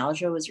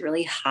fibromyalgia was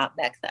really hot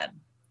back then.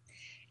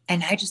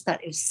 And I just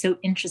thought it was so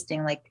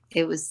interesting. Like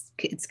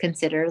it's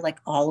considered like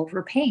all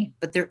over pain,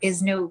 but there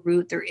is no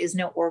root, there is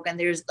no organ.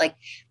 There's like,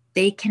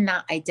 they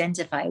cannot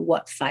identify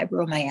what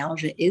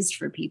fibromyalgia is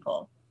for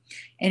people.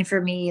 And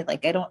for me,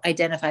 like, I don't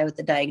identify with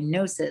the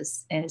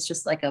diagnosis, and it's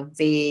just like a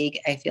vague,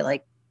 I feel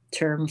like,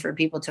 term for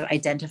people to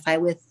identify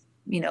with,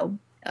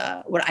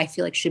 what I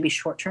feel like should be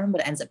short-term,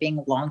 but it ends up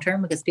being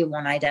long-term because people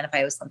want to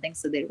identify with something.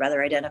 So they'd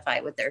rather identify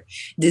with their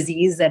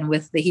disease than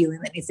with the healing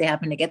that needs to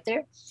happen to get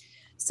there.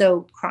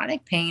 So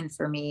chronic pain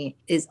for me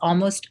is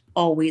almost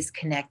always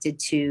connected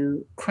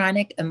to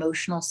chronic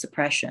emotional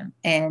suppression.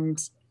 And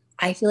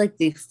I feel like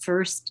the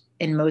first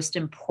and most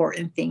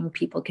important thing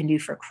people can do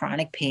for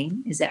chronic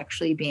pain is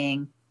actually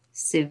being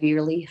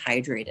severely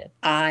hydrated.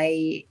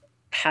 I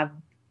have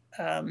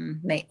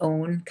my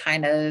own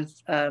kind of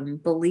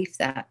belief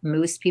that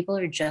most people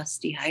are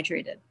just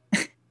dehydrated.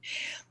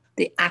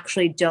 They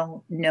actually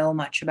don't know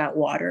much about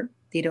water.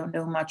 They don't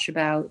know much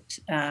about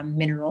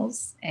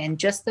minerals. And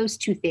just those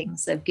two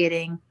things of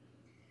getting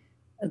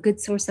a good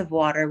source of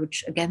water,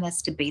 which again,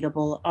 that's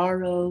debatable,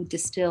 RO,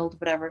 distilled,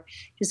 whatever,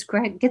 just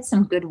get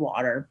some good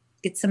water,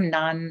 get some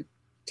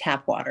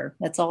non-tap water.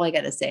 That's all I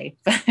got to say.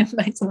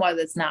 Find some water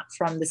that's not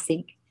from the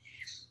sink,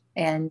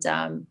 and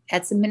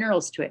add some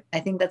minerals to it. I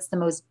think that's the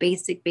most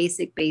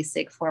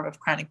basic form of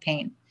chronic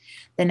pain.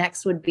 The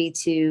next would be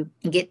to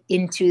get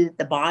into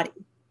the body,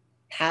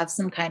 have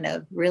some kind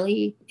of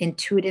really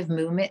intuitive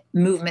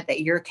movement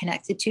that you're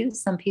connected to.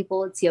 Some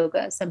people it's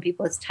yoga, some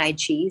people it's Tai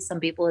Chi, some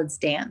people it's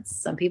dance,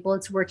 some people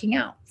it's working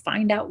out.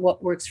 Find out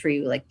what works for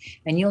you,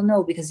 and you'll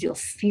know because you'll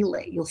feel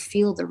it. You'll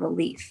feel the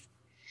relief.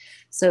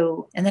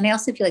 So, and then I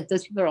also feel like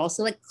those people are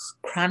also like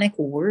chronic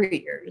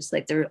worriers.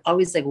 Like they're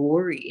always like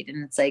worried,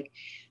 and it's like,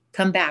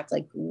 come back.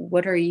 Like,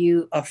 what are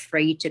you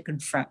afraid to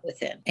confront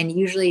within? And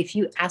usually if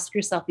you ask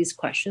yourself these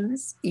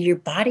questions, your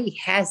body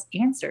has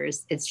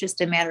answers. It's just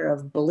a matter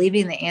of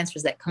believing the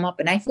answers that come up.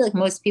 And I feel like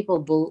most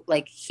people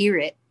hear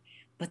it,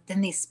 but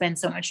then they spend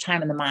so much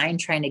time in the mind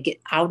trying to get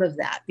out of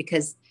that,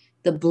 because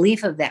the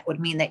belief of that would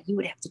mean that you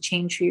would have to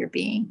change who you're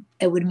being.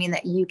 It would mean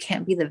that you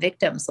can't be the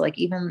victim. So like,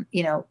 even,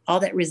 all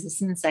that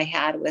resistance I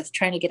had with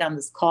trying to get on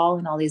this call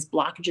and all these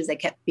blockages I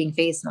kept being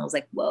faced. And I was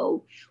like,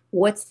 whoa,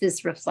 what's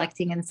this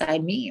reflecting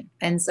inside me?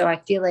 And so I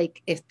feel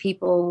like if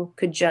people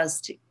could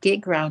just get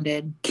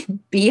grounded,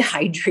 be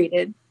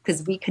hydrated,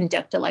 because we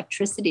conduct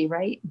electricity,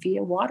 right?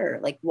 Via water,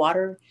 like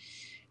water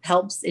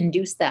helps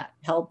induce that,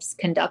 helps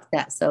conduct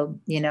that. So,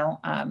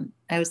 I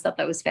always thought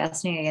that was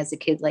fascinating as a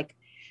kid, like,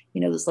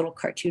 those little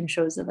cartoon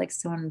shows of like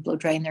someone blow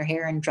drying their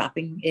hair and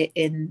dropping it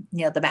in,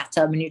 the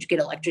bathtub and you get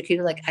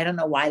electrocuted. Like, I don't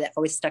know why that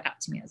always stuck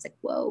out to me. I was like,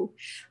 whoa,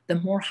 the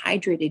more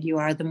hydrated you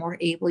are, the more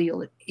able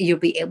you'll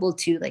be able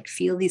to like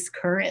feel these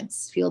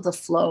currents, feel the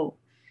flow.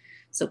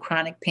 So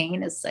chronic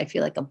pain is, I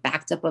feel like, a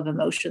backed up of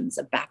emotions,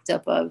 a backed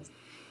up of,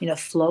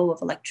 flow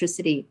of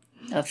electricity,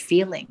 of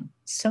feeling.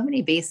 So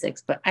many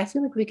basics, but I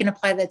feel like we can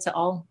apply that to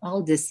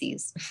all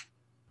disease.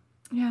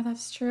 Yeah,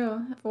 that's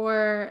true.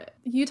 For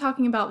you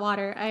talking about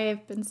water,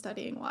 I've been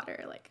studying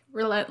water like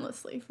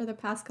relentlessly for the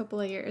past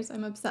couple of years.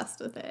 I'm obsessed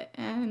with it.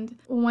 And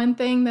one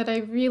thing that I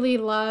really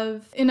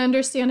love in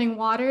understanding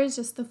water is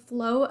just the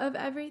flow of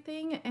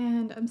everything.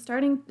 And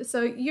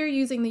so you're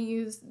using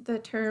the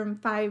term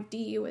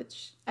 5D,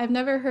 which I've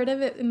never heard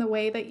of it in the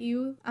way that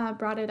you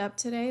brought it up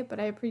today, but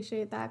I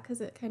appreciate that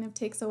because it kind of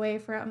takes away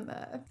from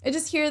I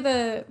just hear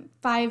the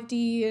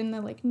 5D and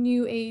the like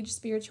new age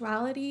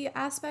spirituality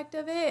aspect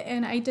of it,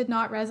 and I did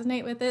not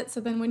resonate with it. So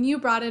then when you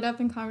brought it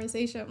up in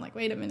conversation, I'm like,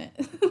 wait a minute.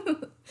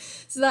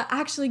 So that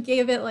actually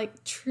gave it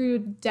like true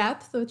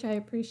depth, which I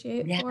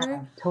appreciate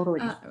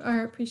Totally.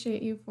 Or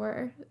appreciate you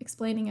for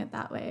explaining it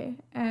that way.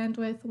 And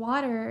with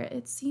water,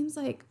 it seems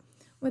like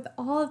with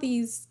all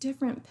these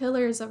different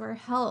pillars of our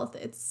health,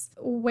 it's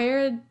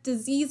where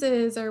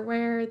diseases or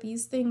where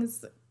these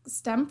things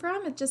stem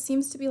from. It just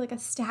seems to be like a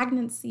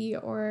stagnancy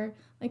or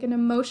like an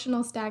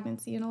emotional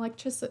stagnancy,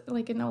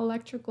 like an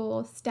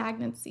electrical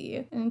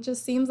stagnancy. And it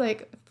just seems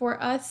like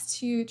for us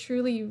to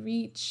truly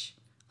reach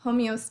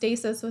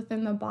homeostasis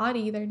within the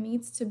body, there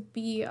needs to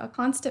be a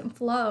constant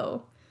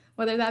flow,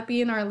 whether that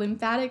be in our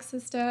lymphatic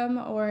system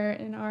or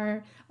in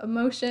our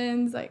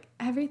emotions. Like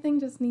everything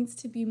just needs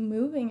to be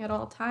moving at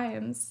all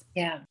times.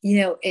 Yeah.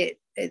 It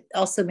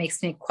also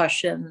makes me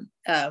question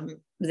the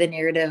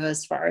narrative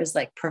as far as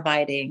like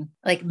providing,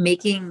 like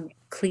making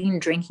clean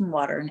drinking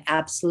water an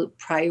absolute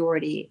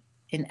priority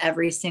in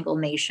every single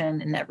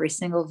nation, in every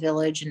single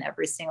village, in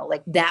every single,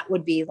 like that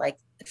would be like,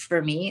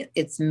 for me,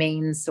 its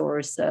main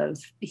source of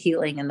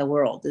healing in the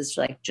world is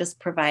like just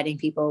providing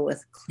people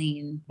with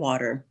clean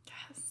water.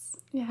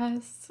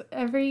 Yes.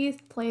 Every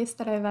place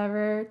that I've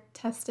ever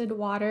tested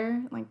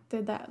water, like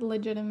did that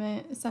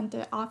legitimate, sent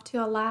it off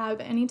to a lab,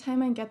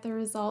 anytime I get the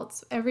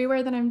results,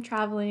 everywhere that I'm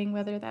traveling,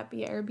 whether that be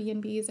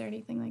Airbnbs or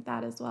anything like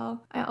that as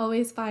well, I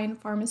always find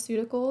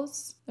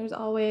pharmaceuticals. There's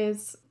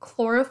always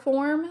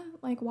chloroform.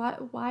 Like,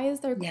 why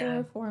is there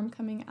chloroform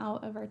coming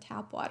out of our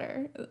tap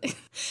water?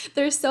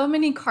 There's so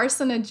many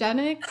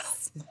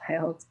carcinogenics.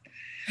 Wild.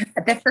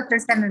 That's the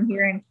first time I'm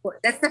hearing.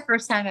 That's the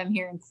first time I'm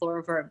hearing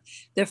chloroform.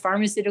 The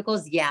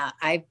pharmaceuticals, yeah,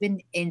 I've been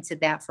into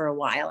that for a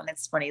while, and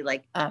it's funny.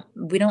 Like,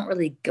 we don't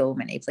really go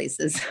many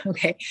places.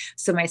 Okay,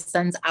 so my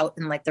son's out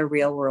in like the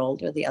real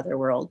world or the other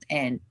world,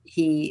 and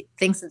he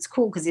thinks it's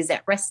cool because he's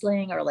at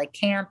wrestling or like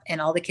camp, and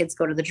all the kids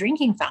go to the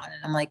drinking fountain.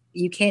 And I'm like,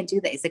 you can't do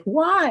that. He's like,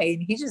 why?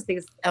 And he just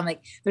thinks, I'm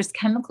like, there's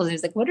chemicals. And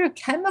he's like, what are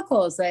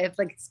chemicals? So I have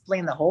to like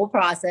explain the whole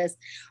process.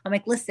 I'm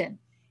like, listen.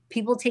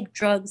 People take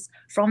drugs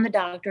from the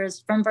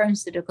doctors, from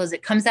pharmaceuticals.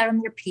 It comes out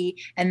in their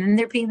pee, and then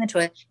they're peeing in the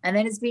toilet, and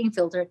then it's being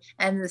filtered,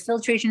 and the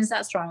filtration is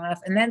not strong enough,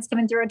 and then it's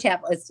coming through a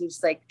tap. It's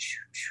just like,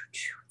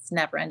 it's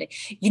never ending.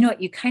 You know what?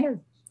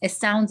 It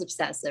sounds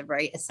obsessive,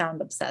 right? It sounds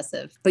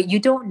obsessive, but you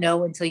don't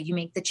know until you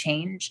make the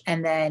change.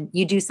 And then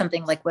you do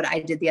something like what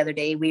I did the other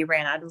day. We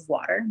ran out of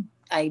water.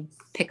 I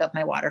pick up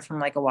my water from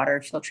like a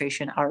water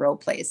filtration RO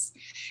place.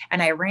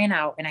 And I ran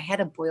out and I had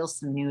to boil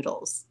some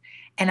noodles.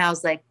 And I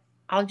was like,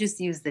 I'll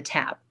just use the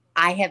tap.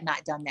 I have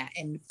not done that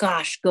in,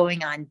 gosh,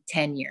 going on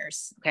 10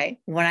 years. Okay.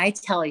 When I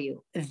tell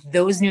you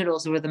those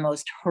noodles were the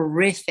most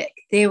horrific,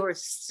 they were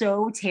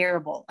so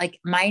terrible. Like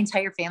my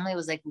entire family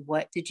was like,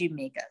 what did you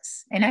make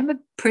us? And I'm a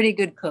pretty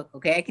good cook.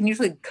 Okay. I can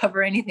usually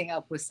cover anything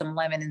up with some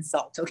lemon and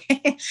salt.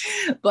 Okay.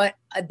 But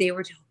they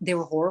were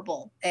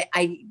horrible.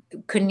 I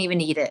couldn't even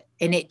eat it.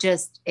 And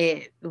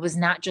it was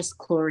not just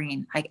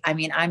chlorine. I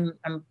mean, I'm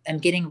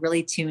getting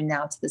really tuned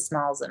now to the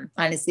smells. And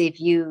honestly,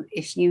 if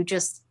you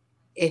just,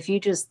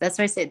 that's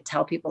why I said,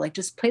 tell people, like,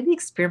 just play the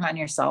experiment on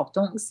yourself.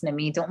 Don't listen to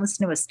me. Don't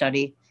listen to a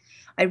study.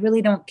 I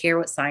really don't care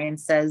what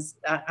science says.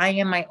 I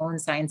am my own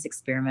science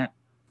experiment.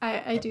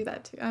 I do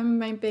that too. I'm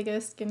my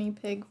biggest guinea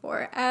pig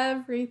for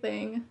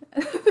everything.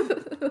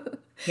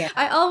 Yeah,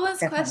 I always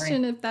definitely.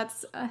 Question if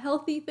that's a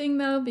healthy thing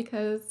though,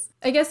 because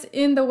I guess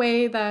in the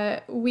way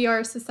that we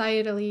are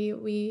societally,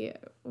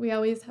 we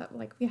always have,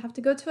 like, we have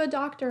to go to a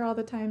doctor all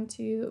the time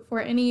for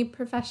any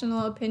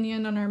professional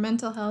opinion on our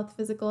mental health,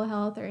 physical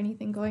health, or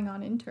anything going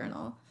on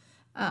internal.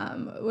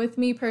 With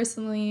me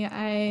personally,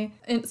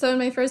 so in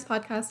my first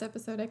podcast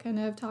episode, I kind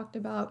of talked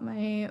about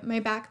my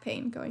back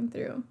pain going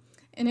through.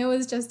 And it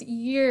was just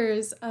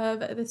years of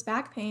this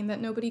back pain that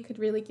nobody could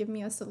really give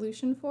me a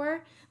solution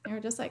for. They were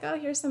just like, oh,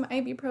 here's some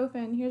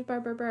ibuprofen, here's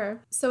blah.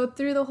 So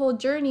through the whole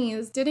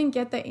journeys, didn't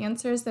get the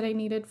answers that I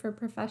needed for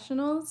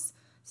professionals.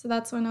 So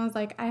that's when I was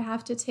like, I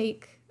have to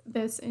take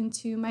this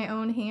into my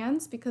own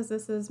hands because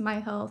this is my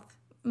health,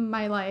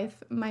 my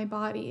life, my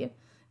body.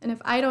 And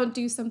if I don't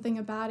do something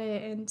about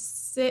it and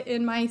sit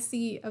in my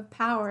seat of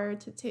power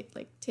to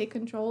take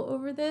control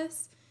over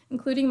this,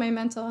 including my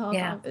mental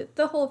health,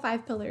 the whole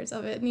 5 pillars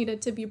of it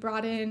needed to be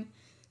brought in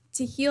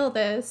to heal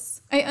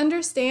this. I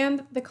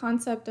understand the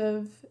concept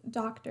of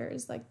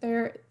doctors, like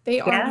they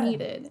are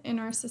needed in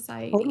our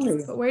society.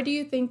 Totally. But where do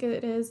you think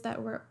it is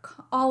that we're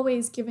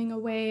always giving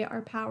away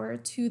our power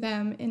to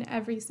them in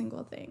every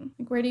single thing?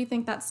 Like, where do you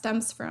think that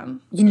stems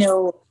from?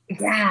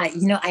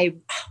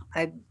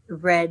 I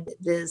read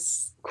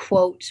this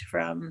quote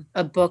from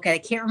a book. I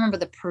can't remember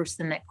the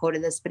person that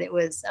quoted this, but it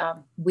was,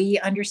 we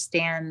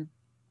understand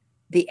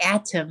the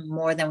atom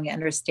more than we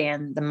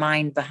understand the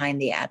mind behind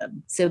the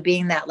atom. So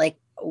being that like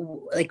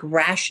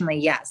rationally,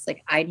 yes,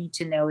 like I need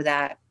to know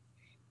that,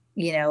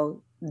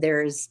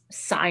 there's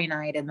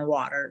cyanide in the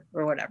water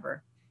or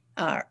whatever,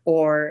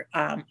 or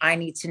I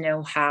need to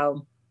know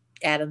how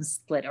atoms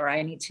split, or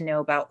I need to know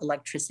about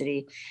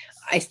electricity.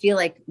 I feel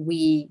like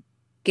we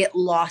get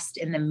lost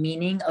in the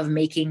meaning of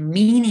making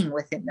meaning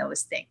within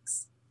those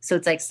things. So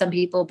it's like some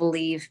people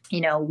believe,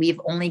 we've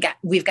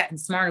gotten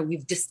smarter,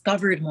 we've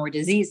discovered more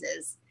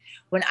diseases.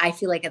 When I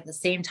feel like at the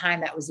same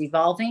time that was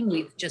evolving,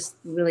 we've just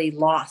really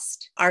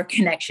lost our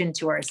connection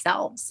to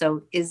ourselves.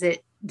 So is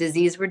it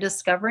disease we're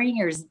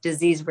discovering, or is it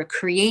disease we're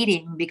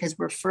creating because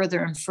we're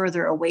further and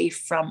further away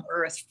from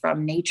Earth,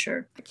 from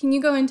nature? Can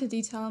you go into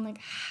detail on like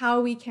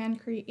how we can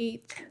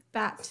create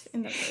that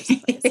in the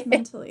first place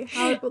mentally?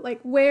 How,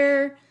 like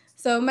where...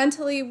 So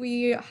mentally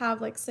we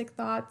have like sick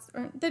thoughts,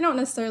 or they don't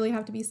necessarily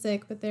have to be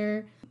sick, but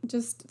they're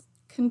just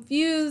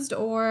confused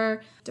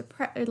or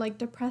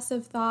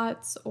depressive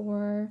thoughts,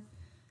 or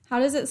how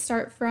does it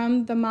start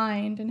from the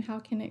mind and how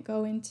can it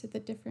go into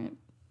the different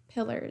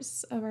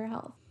pillars of our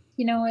health?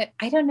 You know what?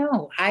 I don't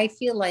know. I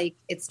feel like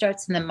it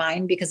starts in the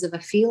mind because of a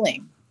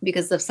feeling,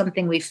 because of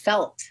something we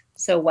felt.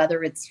 So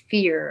whether it's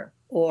fear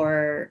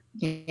or,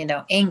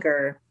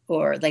 anger,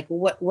 or like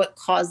what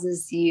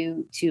causes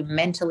you to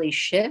mentally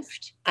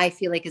shift, I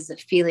feel like is a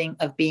feeling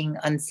of being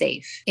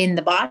unsafe in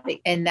the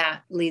body. And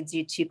that leads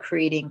you to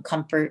creating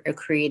comfort or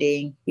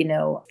creating,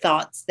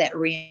 thoughts that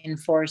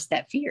reinforce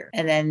that fear.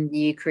 And then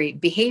you create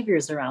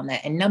behaviors around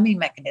that and numbing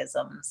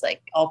mechanisms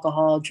like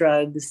alcohol,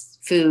 drugs,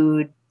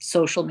 food,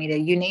 social media,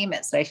 you name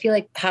it. So I feel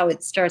like how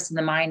it starts in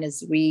the mind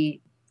is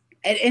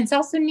and it's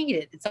also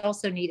needed. It's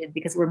also needed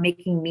because we're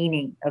making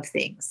meaning of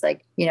things.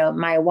 Like,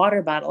 my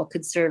water bottle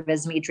could serve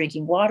as me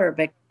drinking water,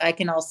 but I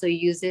can also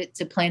use it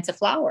to plant a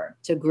flower,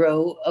 to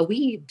grow a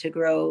weed, to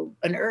grow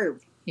an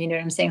herb. You know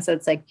what I'm saying? So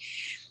it's like,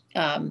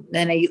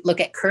 then I look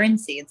at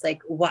currency. It's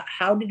like,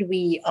 how did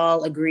we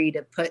all agree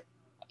to put,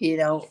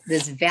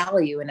 this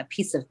value in a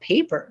piece of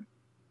paper?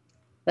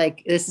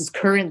 Like, this is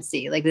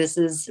currency. Like, this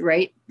is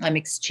right. I'm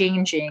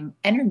exchanging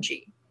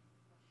energy.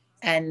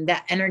 And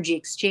that energy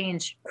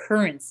exchange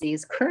currency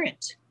is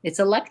current. It's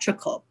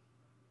electrical.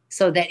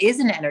 So that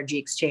is an energy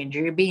exchange.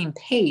 You're being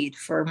paid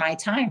for my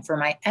time, for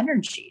my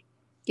energy.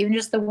 Even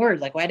just the word,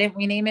 like, why didn't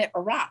we name it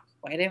a rock?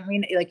 Why didn't we,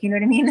 you know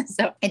what I mean?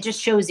 So it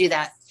just shows you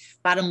that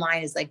bottom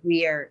line is like,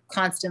 we are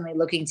constantly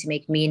looking to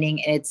make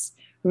meaning. And it's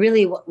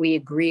really what we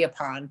agree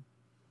upon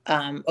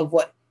of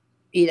what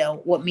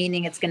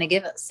meaning it's going to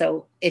give us.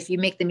 So if you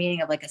make the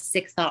meaning of like a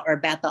sick thought or a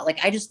bad thought, like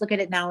I just look at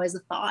it now as a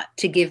thought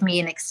to give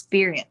me an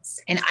experience,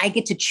 and I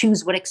get to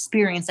choose what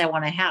experience I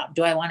want to have.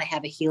 Do I want to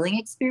have a healing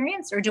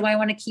experience, or do I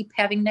want to keep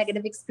having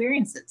negative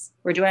experiences,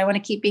 or do I want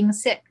to keep being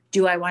sick?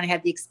 Do I want to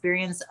have the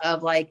experience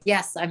of like,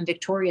 yes, I'm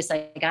victorious,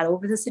 I got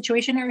over the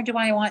situation, or do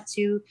I want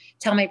to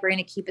tell my brain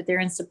to keep it there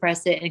and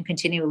suppress it and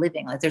continue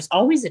living? Like, there's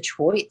always a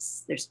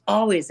choice. There's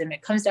always, and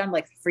it comes down to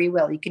like free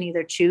will. You can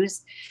either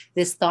choose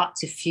this thought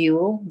to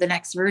fuel the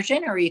next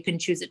version, or you can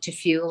choose it to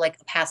fuel like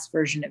a past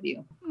version of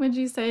you. Would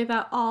you say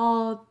that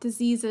all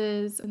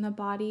diseases in the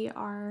body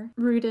are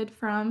created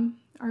from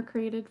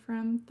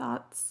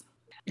thoughts?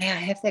 Yeah,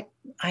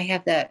 I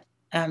have that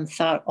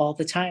thought all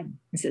the time.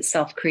 Is it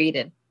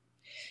self-created?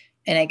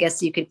 And I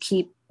guess you could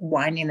keep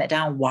winding that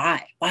down.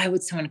 Why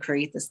would someone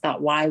create this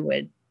thought? Why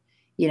would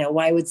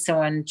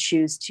someone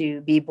choose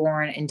to be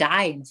born and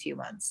die in a few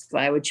months?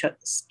 Why would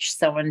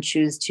someone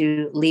choose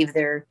to leave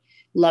their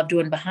loved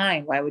one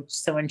behind? Why would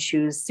someone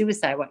choose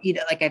suicide?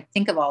 I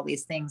think of all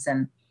these things,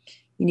 and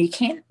you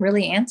can't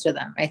really answer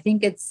them. I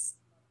think it's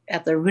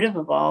at the root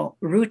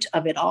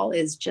of it all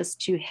is just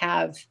to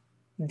have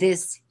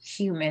this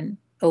human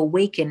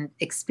awakened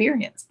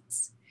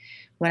experience.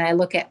 When I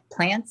look at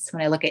plants,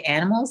 when I look at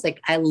animals,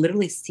 like I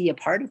literally see a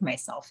part of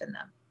myself in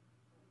them.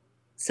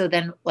 So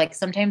then like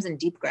sometimes in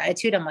deep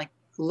gratitude, I'm like,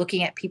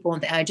 looking at people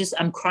and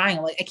I'm crying.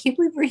 I'm like, I can't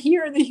believe we're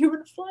here in the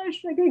human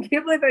flesh. Like, I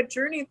can't believe I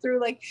journeyed through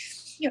like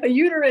a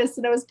uterus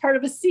and I was part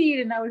of a seed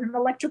and I was an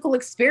electrical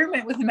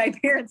experiment with my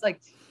parents.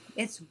 Like,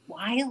 it's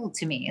wild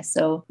to me.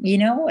 So,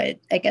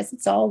 I guess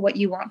it's all what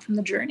you want from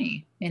the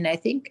journey. And I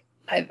think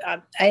I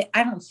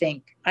don't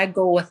think I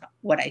go with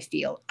what I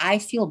feel. I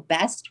feel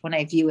best when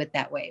I view it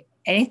that way.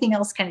 Anything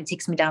else kind of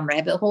takes me down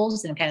rabbit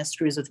holes and kind of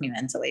screws with me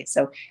mentally.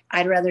 So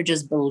I'd rather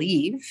just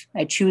believe.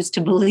 I choose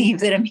to believe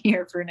that I'm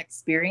here for an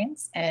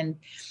experience and,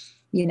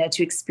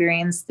 to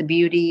experience the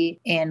beauty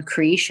and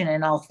creation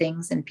in all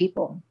things and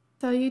people.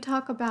 So you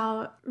talk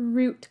about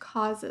root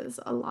causes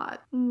a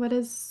lot. What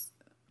is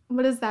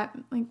that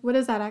like? What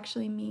does that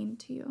actually mean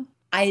to you?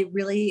 I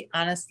really,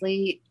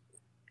 honestly,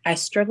 I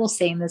struggle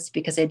saying this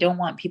because I don't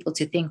want people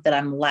to think that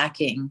I'm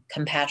lacking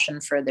compassion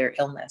for their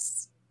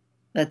illness.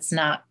 That's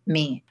not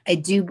me. I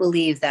do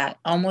believe that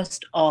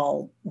almost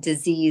all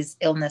disease,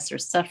 illness, or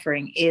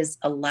suffering is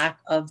a lack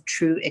of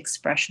true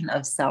expression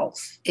of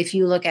self. If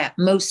you look at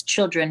most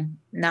children,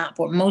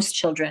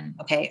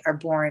 okay, are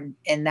born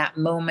in that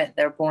moment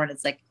they're born.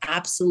 It's like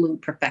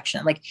absolute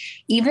perfection. Like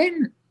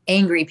even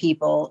angry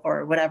people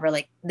or whatever,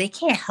 like they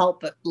can't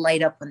help but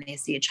light up when they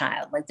see a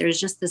child. Like there's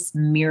just this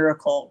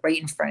miracle right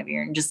in front of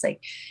you. And just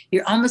like,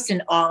 you're almost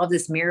in awe of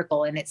this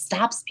miracle and it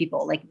stops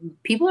people. Like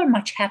people are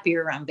much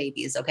happier around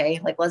babies.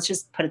 Okay. Like, let's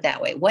just put it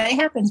that way. What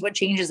happens, what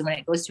changes when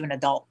it goes to an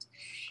adult?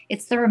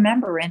 It's the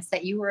remembrance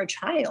that you were a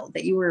child,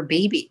 that you were a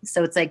baby.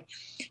 So it's like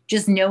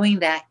just knowing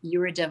that you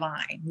were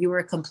divine, you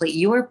were complete,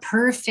 you were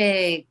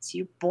perfect,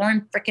 you're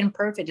born freaking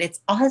perfect. It's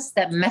us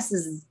that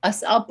messes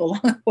us up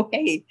along the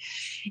way,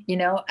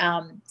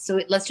 So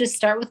let's just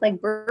start with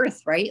like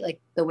birth, right? Like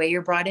the way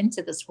you're brought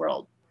into this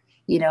world.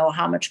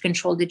 How much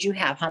control did you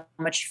have? How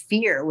much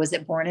fear? Was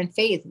it born in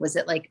faith? Was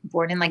it like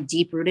born in like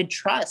deep rooted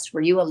trust?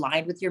 Were you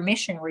aligned with your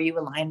mission? Were you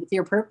aligned with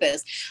your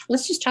purpose?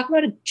 Let's just talk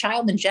about a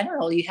child in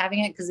general. Are you having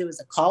it because it was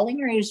a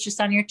calling or it was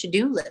just on your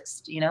to-do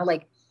list?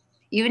 Like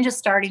even just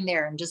starting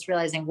there and just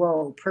realizing,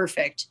 whoa,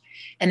 perfect.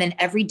 And then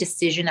every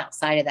decision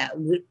outside of that,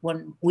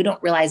 when we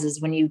don't realize is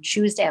when you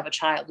choose to have a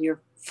child,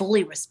 you're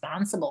fully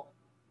responsible.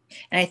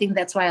 And I think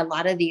that's why a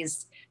lot of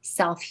these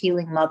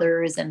self-healing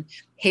mothers and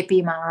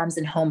hippie moms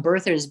and home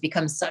birthers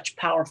become such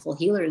powerful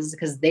healers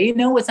because they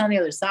know what's on the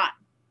other side.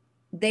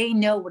 They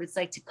know what it's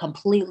like to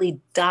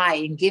completely die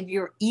and give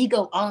your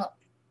ego up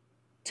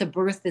to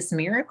birth this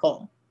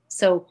miracle.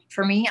 So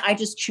for me, I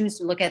just choose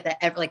to look at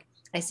that. Like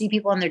I see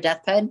people on their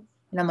deathbed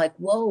and I'm like,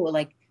 whoa,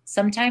 like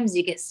sometimes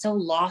you get so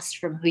lost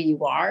from who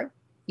you are.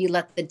 You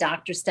let the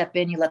doctor step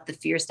in, you let the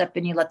fear step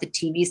in, you let the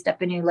TV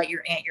step in, you let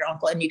your aunt, your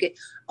uncle, and you get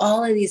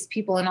all of these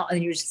people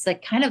and you're just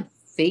like kind of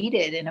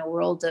faded in a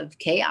world of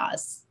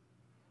chaos.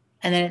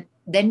 And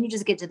then you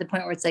just get to the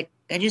point where it's like,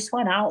 I just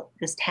want out,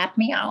 just tap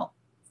me out.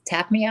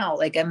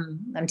 Like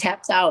I'm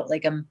tapped out.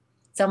 Like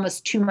it's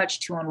almost too much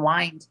to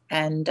unwind.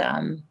 And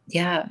I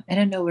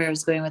don't know where I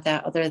was going with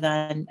that other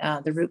than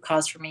the root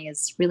cause for me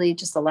is really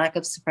just a lack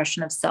of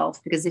suppression of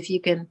self. Because if you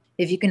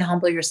can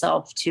humble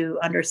yourself to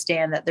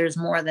understand that there's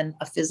more than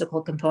a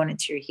physical component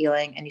to your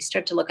healing, and you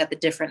start to look at the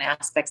different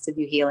aspects of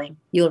your healing,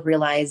 you'll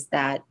realize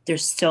that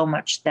there's so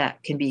much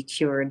that can be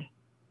cured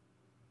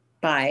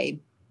by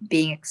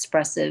being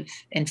expressive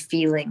and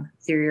feeling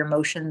through your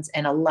emotions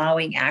and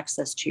allowing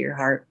access to your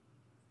heart.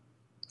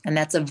 And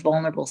that's a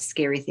vulnerable,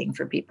 scary thing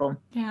for people.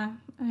 Yeah,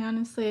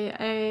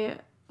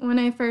 when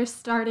I first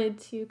started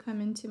to come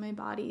into my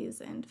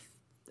bodies and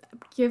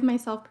give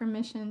myself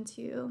permission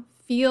to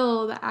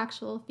feel the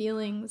actual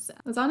feelings,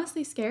 it was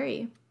honestly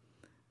scary.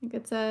 Like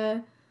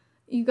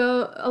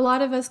a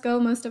lot of us go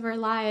most of our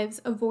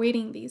lives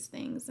avoiding these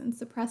things and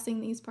suppressing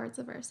these parts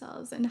of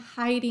ourselves and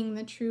hiding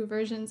the true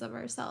versions of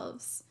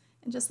ourselves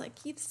and just like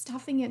keep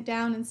stuffing it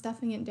down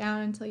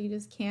until you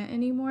just can't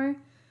anymore.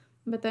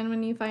 But then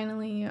when you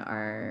finally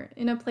are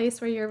in a place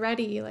where you're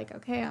ready, like,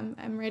 okay,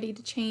 I'm ready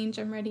to change,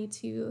 I'm ready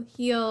to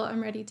heal,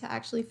 I'm ready to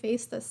actually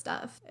face this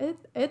stuff.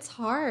 It's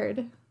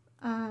hard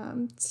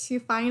to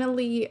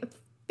finally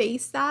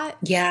face that.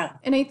 Yeah.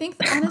 And I think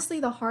honestly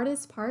the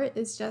hardest part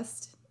is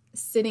just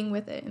sitting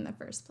with it in the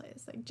first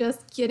place. Like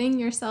just getting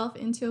yourself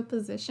into a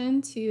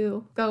position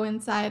to go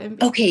inside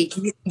and okay.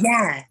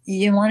 Yeah.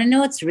 You want to know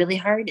what's really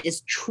hard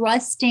is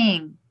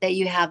trusting that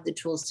you have the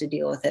tools to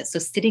deal with it. So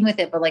sitting with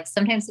it, but like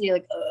sometimes you're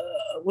like,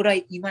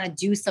 you want to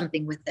do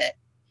something with it,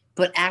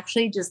 but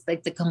actually just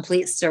like the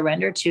complete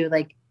surrender to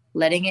like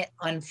letting it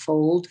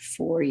unfold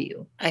for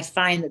you. I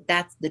find that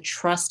that's the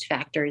trust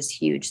factor is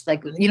huge.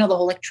 Like, the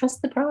whole, like,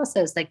 trust the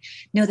process. Like,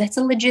 no, that's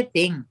a legit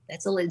thing.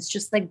 It's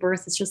just like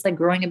birth. It's just like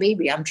growing a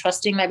baby. I'm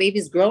trusting my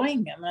baby's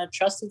growing. I'm going to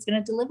trust it's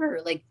going to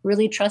deliver, like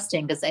really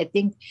trusting. Cause I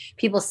think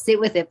people sit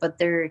with it, but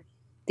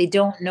they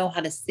don't know how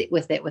to sit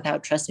with it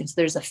without trusting. So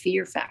there's a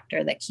fear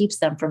factor that keeps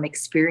them from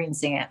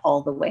experiencing it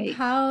all the way.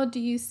 How do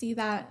you see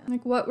that?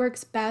 Like what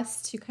works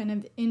best to kind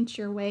of inch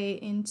your way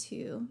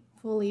into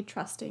fully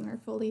trusting or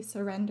fully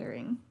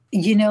surrendering?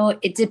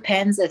 It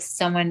depends if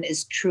someone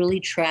is truly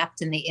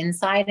trapped in the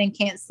inside and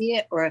can't see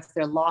it, or if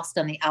they're lost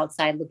on the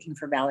outside looking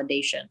for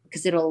validation,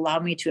 because it'll allow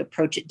me to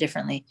approach it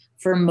differently.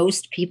 For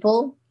most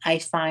people, I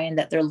find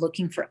that they're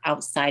looking for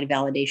outside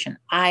validation.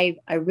 I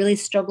really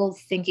struggle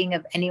thinking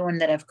of anyone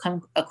that I've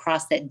come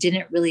across that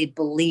didn't really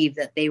believe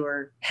that they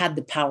had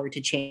the power to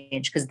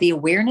change. Because the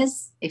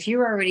awareness, if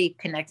you're already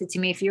connected to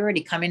me, if you're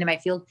already coming to my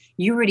field,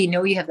 you already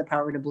know you have the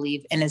power to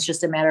believe. And it's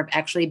just a matter of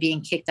actually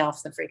being kicked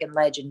off the freaking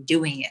ledge and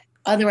doing it.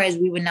 Otherwise,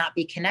 we would not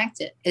be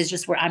connected. It's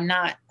just where I'm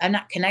not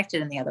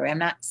connected in the other way. I'm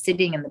not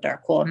sitting in the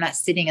dark hole. I'm not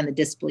sitting in the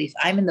disbelief.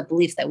 I'm in the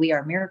belief that we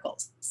are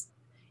miracles.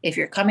 If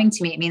you're coming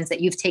to me, it means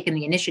that you've taken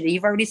the initiative.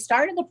 You've already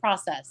started the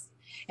process.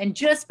 And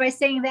just by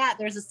saying that,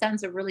 there's a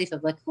sense of relief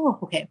of like, oh,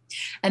 okay.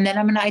 And then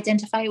I'm going to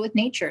identify it with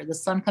nature. The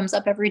sun comes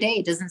up every day.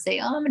 It doesn't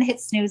say, oh, I'm going to hit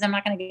snooze. I'm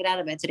not going to get out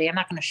of bed today. I'm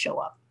not going to show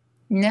up.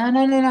 No.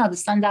 The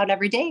sun's out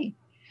every day.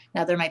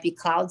 Now, there might be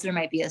clouds, there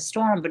might be a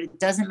storm, but it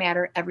doesn't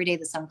matter. Every day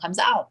the sun comes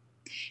out.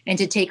 And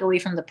to take away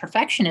from the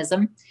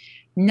perfectionism,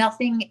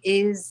 nothing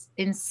is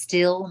in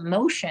still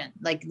motion.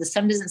 Like the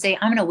sun doesn't say,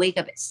 I'm going to wake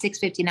up at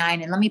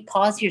 6:59 and let me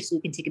pause here so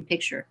you can take a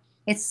picture.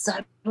 It's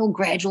subtle,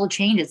 gradual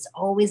change. It's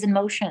always in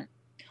motion.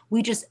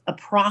 We just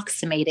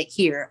approximate it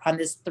here on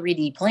this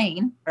 3D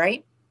plane,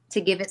 right? To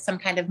give it some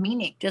kind of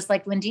meaning. Just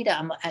like Lindita,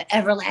 I'm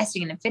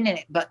everlasting and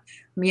infinite, but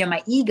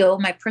my ego,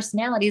 my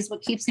personality is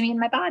what keeps me in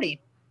my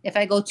body. If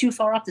I go too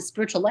far off the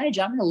spiritual edge,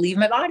 I'm going to leave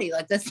my body.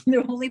 Like that's the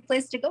only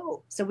place to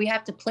go. So we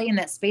have to play in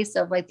that space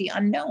of like the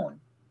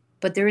unknown.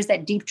 But there is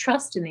that deep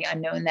trust in the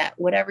unknown that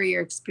whatever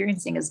you're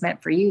experiencing is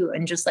meant for you.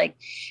 And just like,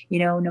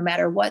 no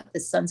matter what, the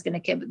sun's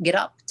going to get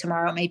up.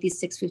 Tomorrow it might be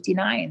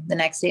 6:59. The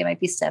next day it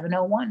might be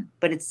 7:01.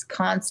 But it's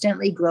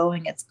constantly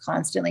growing. It's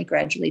constantly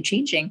gradually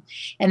changing.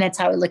 And that's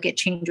how I look at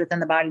change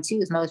within the body too,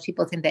 is most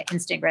people think that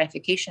instant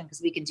gratification,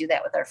 because we can do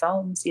that with our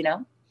phones,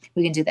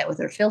 We can do that with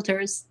our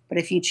filters. But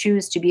if you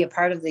choose to be a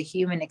part of the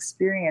human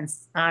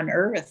experience on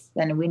earth,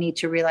 then we need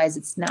to realize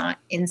it's not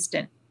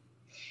instant.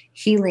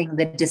 Healing,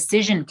 the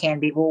decision can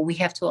be, we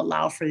have to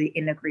allow for the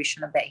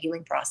integration of that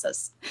healing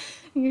process.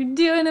 You're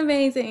doing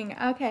amazing.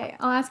 Okay,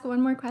 I'll ask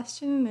one more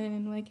question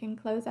and then we can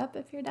close up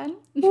if you're done.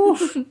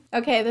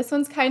 Okay, this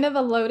one's kind of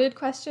a loaded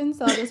question,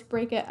 so I'll just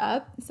break it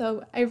up.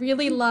 So I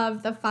really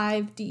love the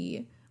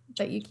 5D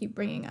that you keep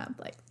bringing up.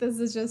 Like, this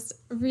is just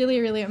really,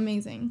 really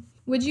amazing.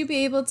 Would you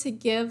be able to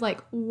give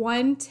like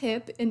one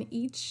tip in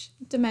each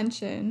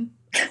dimension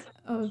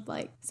of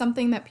like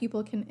something that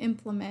people can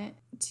implement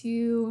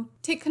to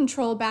take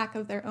control back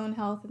of their own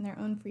health and their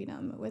own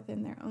freedom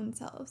within their own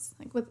selves?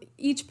 Like with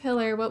each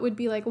pillar, what would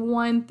be like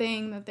one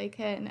thing that they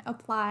can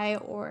apply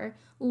or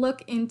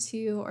look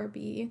into or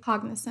be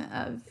cognizant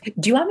of?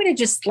 Do you want me to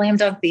just slam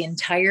dunk the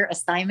entire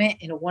assignment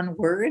in one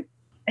word?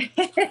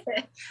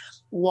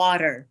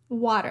 Water.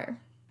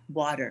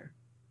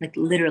 Like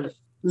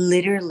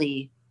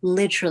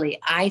literally,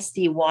 I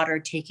see water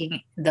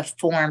taking the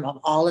form of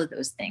all of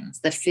those things: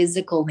 the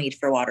physical need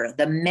for water,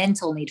 the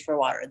mental need for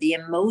water, the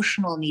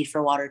emotional need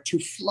for water to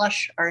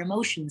flush our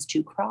emotions,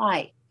 to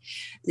cry,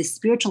 the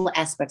spiritual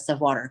aspects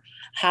of water,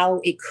 how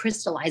it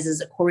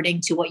crystallizes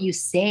according to what you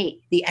say,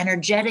 the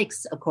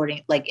energetics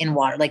according, like in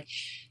water, like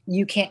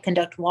you can't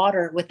conduct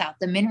water without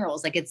the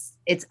minerals. Like it's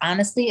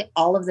honestly,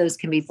 all of those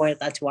can be boiled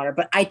down to water,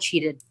 but I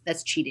cheated.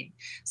 That's cheating.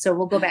 So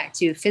we'll go back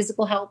to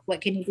physical health.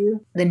 What can you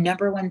do? The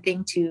number one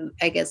thing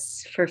I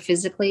guess, for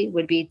physically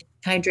would be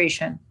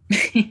hydration.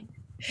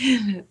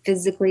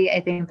 Physically, I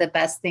think the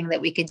best thing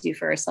that we could do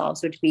for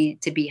ourselves would be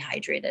to be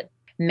hydrated.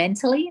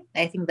 Mentally,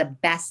 I think the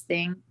best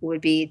thing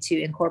would be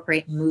to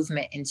incorporate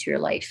movement into your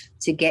life,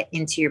 to get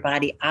into your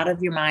body, out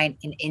of your mind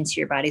and into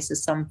your body. So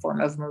some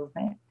form of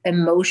movement.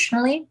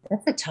 Emotionally,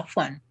 that's a tough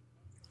one.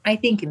 I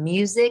think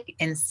music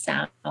and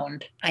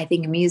sound.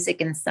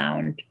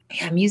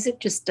 Music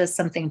just does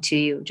something to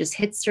you. Just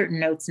hit certain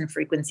notes and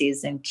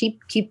frequencies and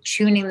keep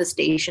tuning the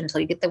station until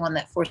you get the one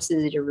that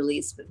forces you to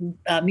release.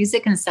 But,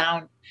 music and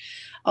sound.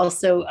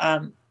 Also,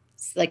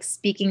 like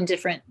speaking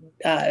different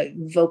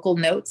vocal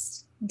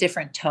notes,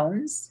 different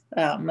tones,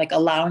 like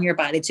allowing your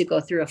body to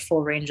go through a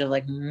full range of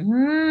like,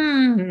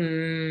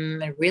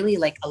 and really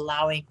like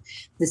allowing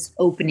this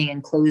opening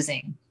and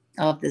closing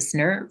of this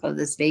nerve, of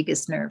this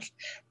vagus nerve.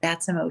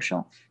 That's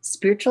emotional.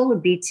 Spiritual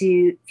would be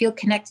to feel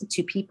connected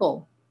to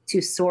people,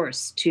 to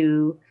source,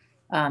 to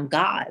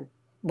God,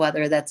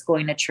 whether that's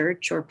going to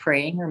church or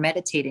praying or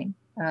meditating.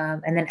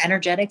 And then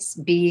energetics,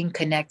 being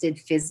connected,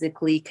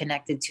 physically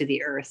connected to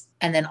the earth.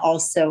 And then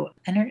also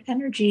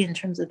energy in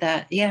terms of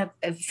that. Yeah,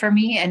 for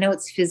me, I know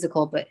it's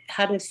physical, but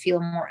how to feel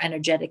more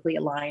energetically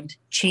aligned,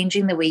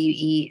 changing the way you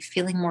eat,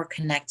 feeling more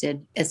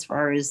connected as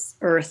far as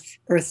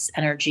earth's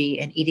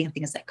energy, and eating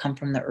things that come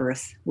from the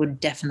earth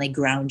would definitely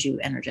ground you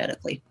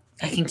energetically.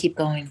 I can keep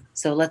going.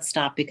 So let's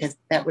stop, because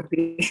that would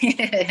be...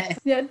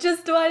 Yeah,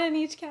 just one in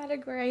each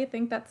category. I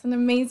think that's an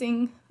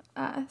amazing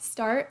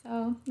start.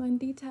 So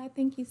Lindita,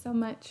 thank you so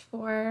much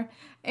for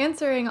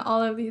answering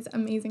all of these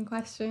amazing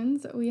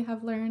questions. We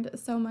have learned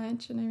so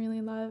much, and I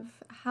really love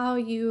how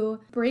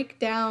you break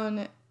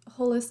down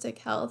holistic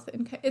health,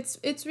 and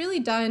it's really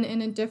done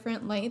in a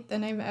different light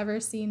than I've ever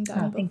seen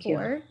done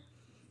before.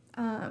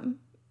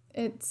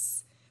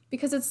 It's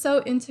because it's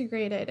so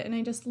integrated, and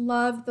I just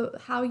love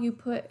how you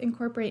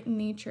incorporate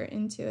nature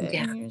into it.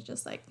 Yeah. And you're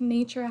just like,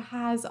 nature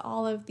has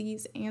all of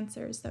these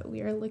answers that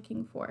we are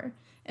looking for,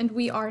 and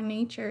we are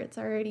nature. It's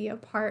already a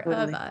part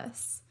of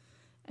us.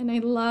 And I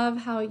love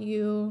how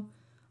you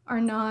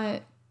are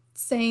not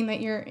saying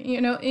that you're,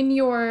 in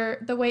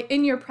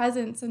your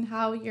presence and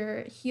how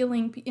you're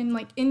healing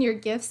in your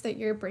gifts that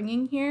you're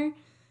bringing here.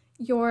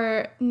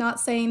 You're not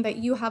saying that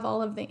you have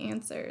all of the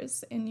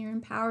answers, and you're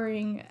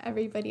empowering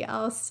everybody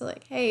else to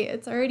like, hey,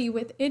 it's already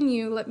within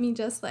you. Let me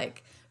just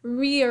like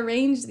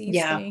rearrange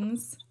these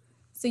things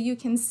so you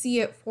can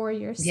see it for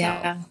yourself.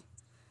 Yeah.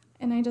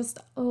 And I just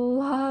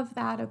love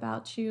that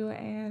about you,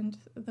 and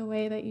the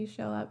way that you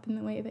show up and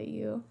the way that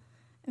you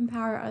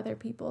empower other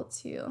people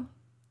to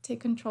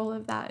take control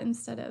of that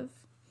instead of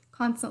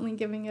constantly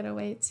giving it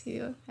away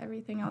to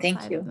everything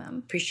outside of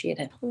them. Appreciate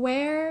it.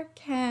 Where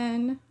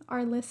can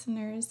our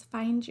listeners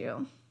find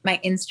you?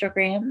 My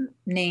Instagram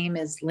name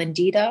is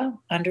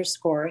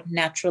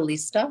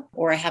Lindita_naturalista,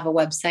 or I have a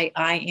website,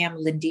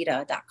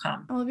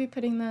 IamLindita.com. I'll be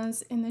putting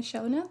those in the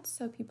show notes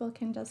so people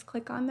can just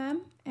click on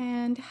them.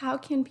 And how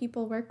can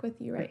people work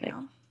with you right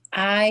now?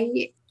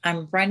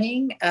 I'm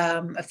running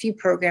a few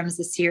programs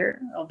this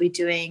year. I'll be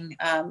doing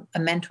a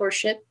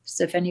mentorship.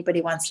 So if anybody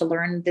wants to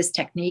learn this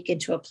technique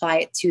and to apply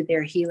it to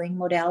their healing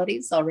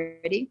modalities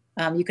already,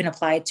 you can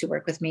apply it to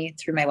work with me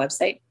through my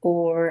website.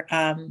 Or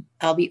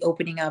I'll be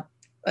opening up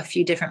a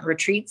few different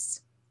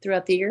retreats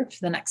throughout the year for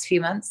the next few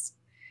months.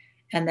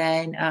 And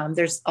then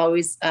there's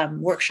always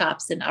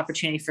workshops and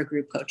opportunity for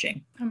group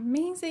coaching.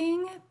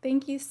 Amazing.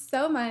 Thank you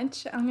so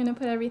much. I'm going to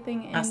put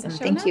everything in the show notes.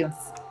 Thank you.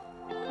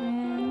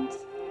 And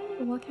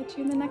we'll catch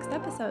you in the next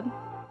episode.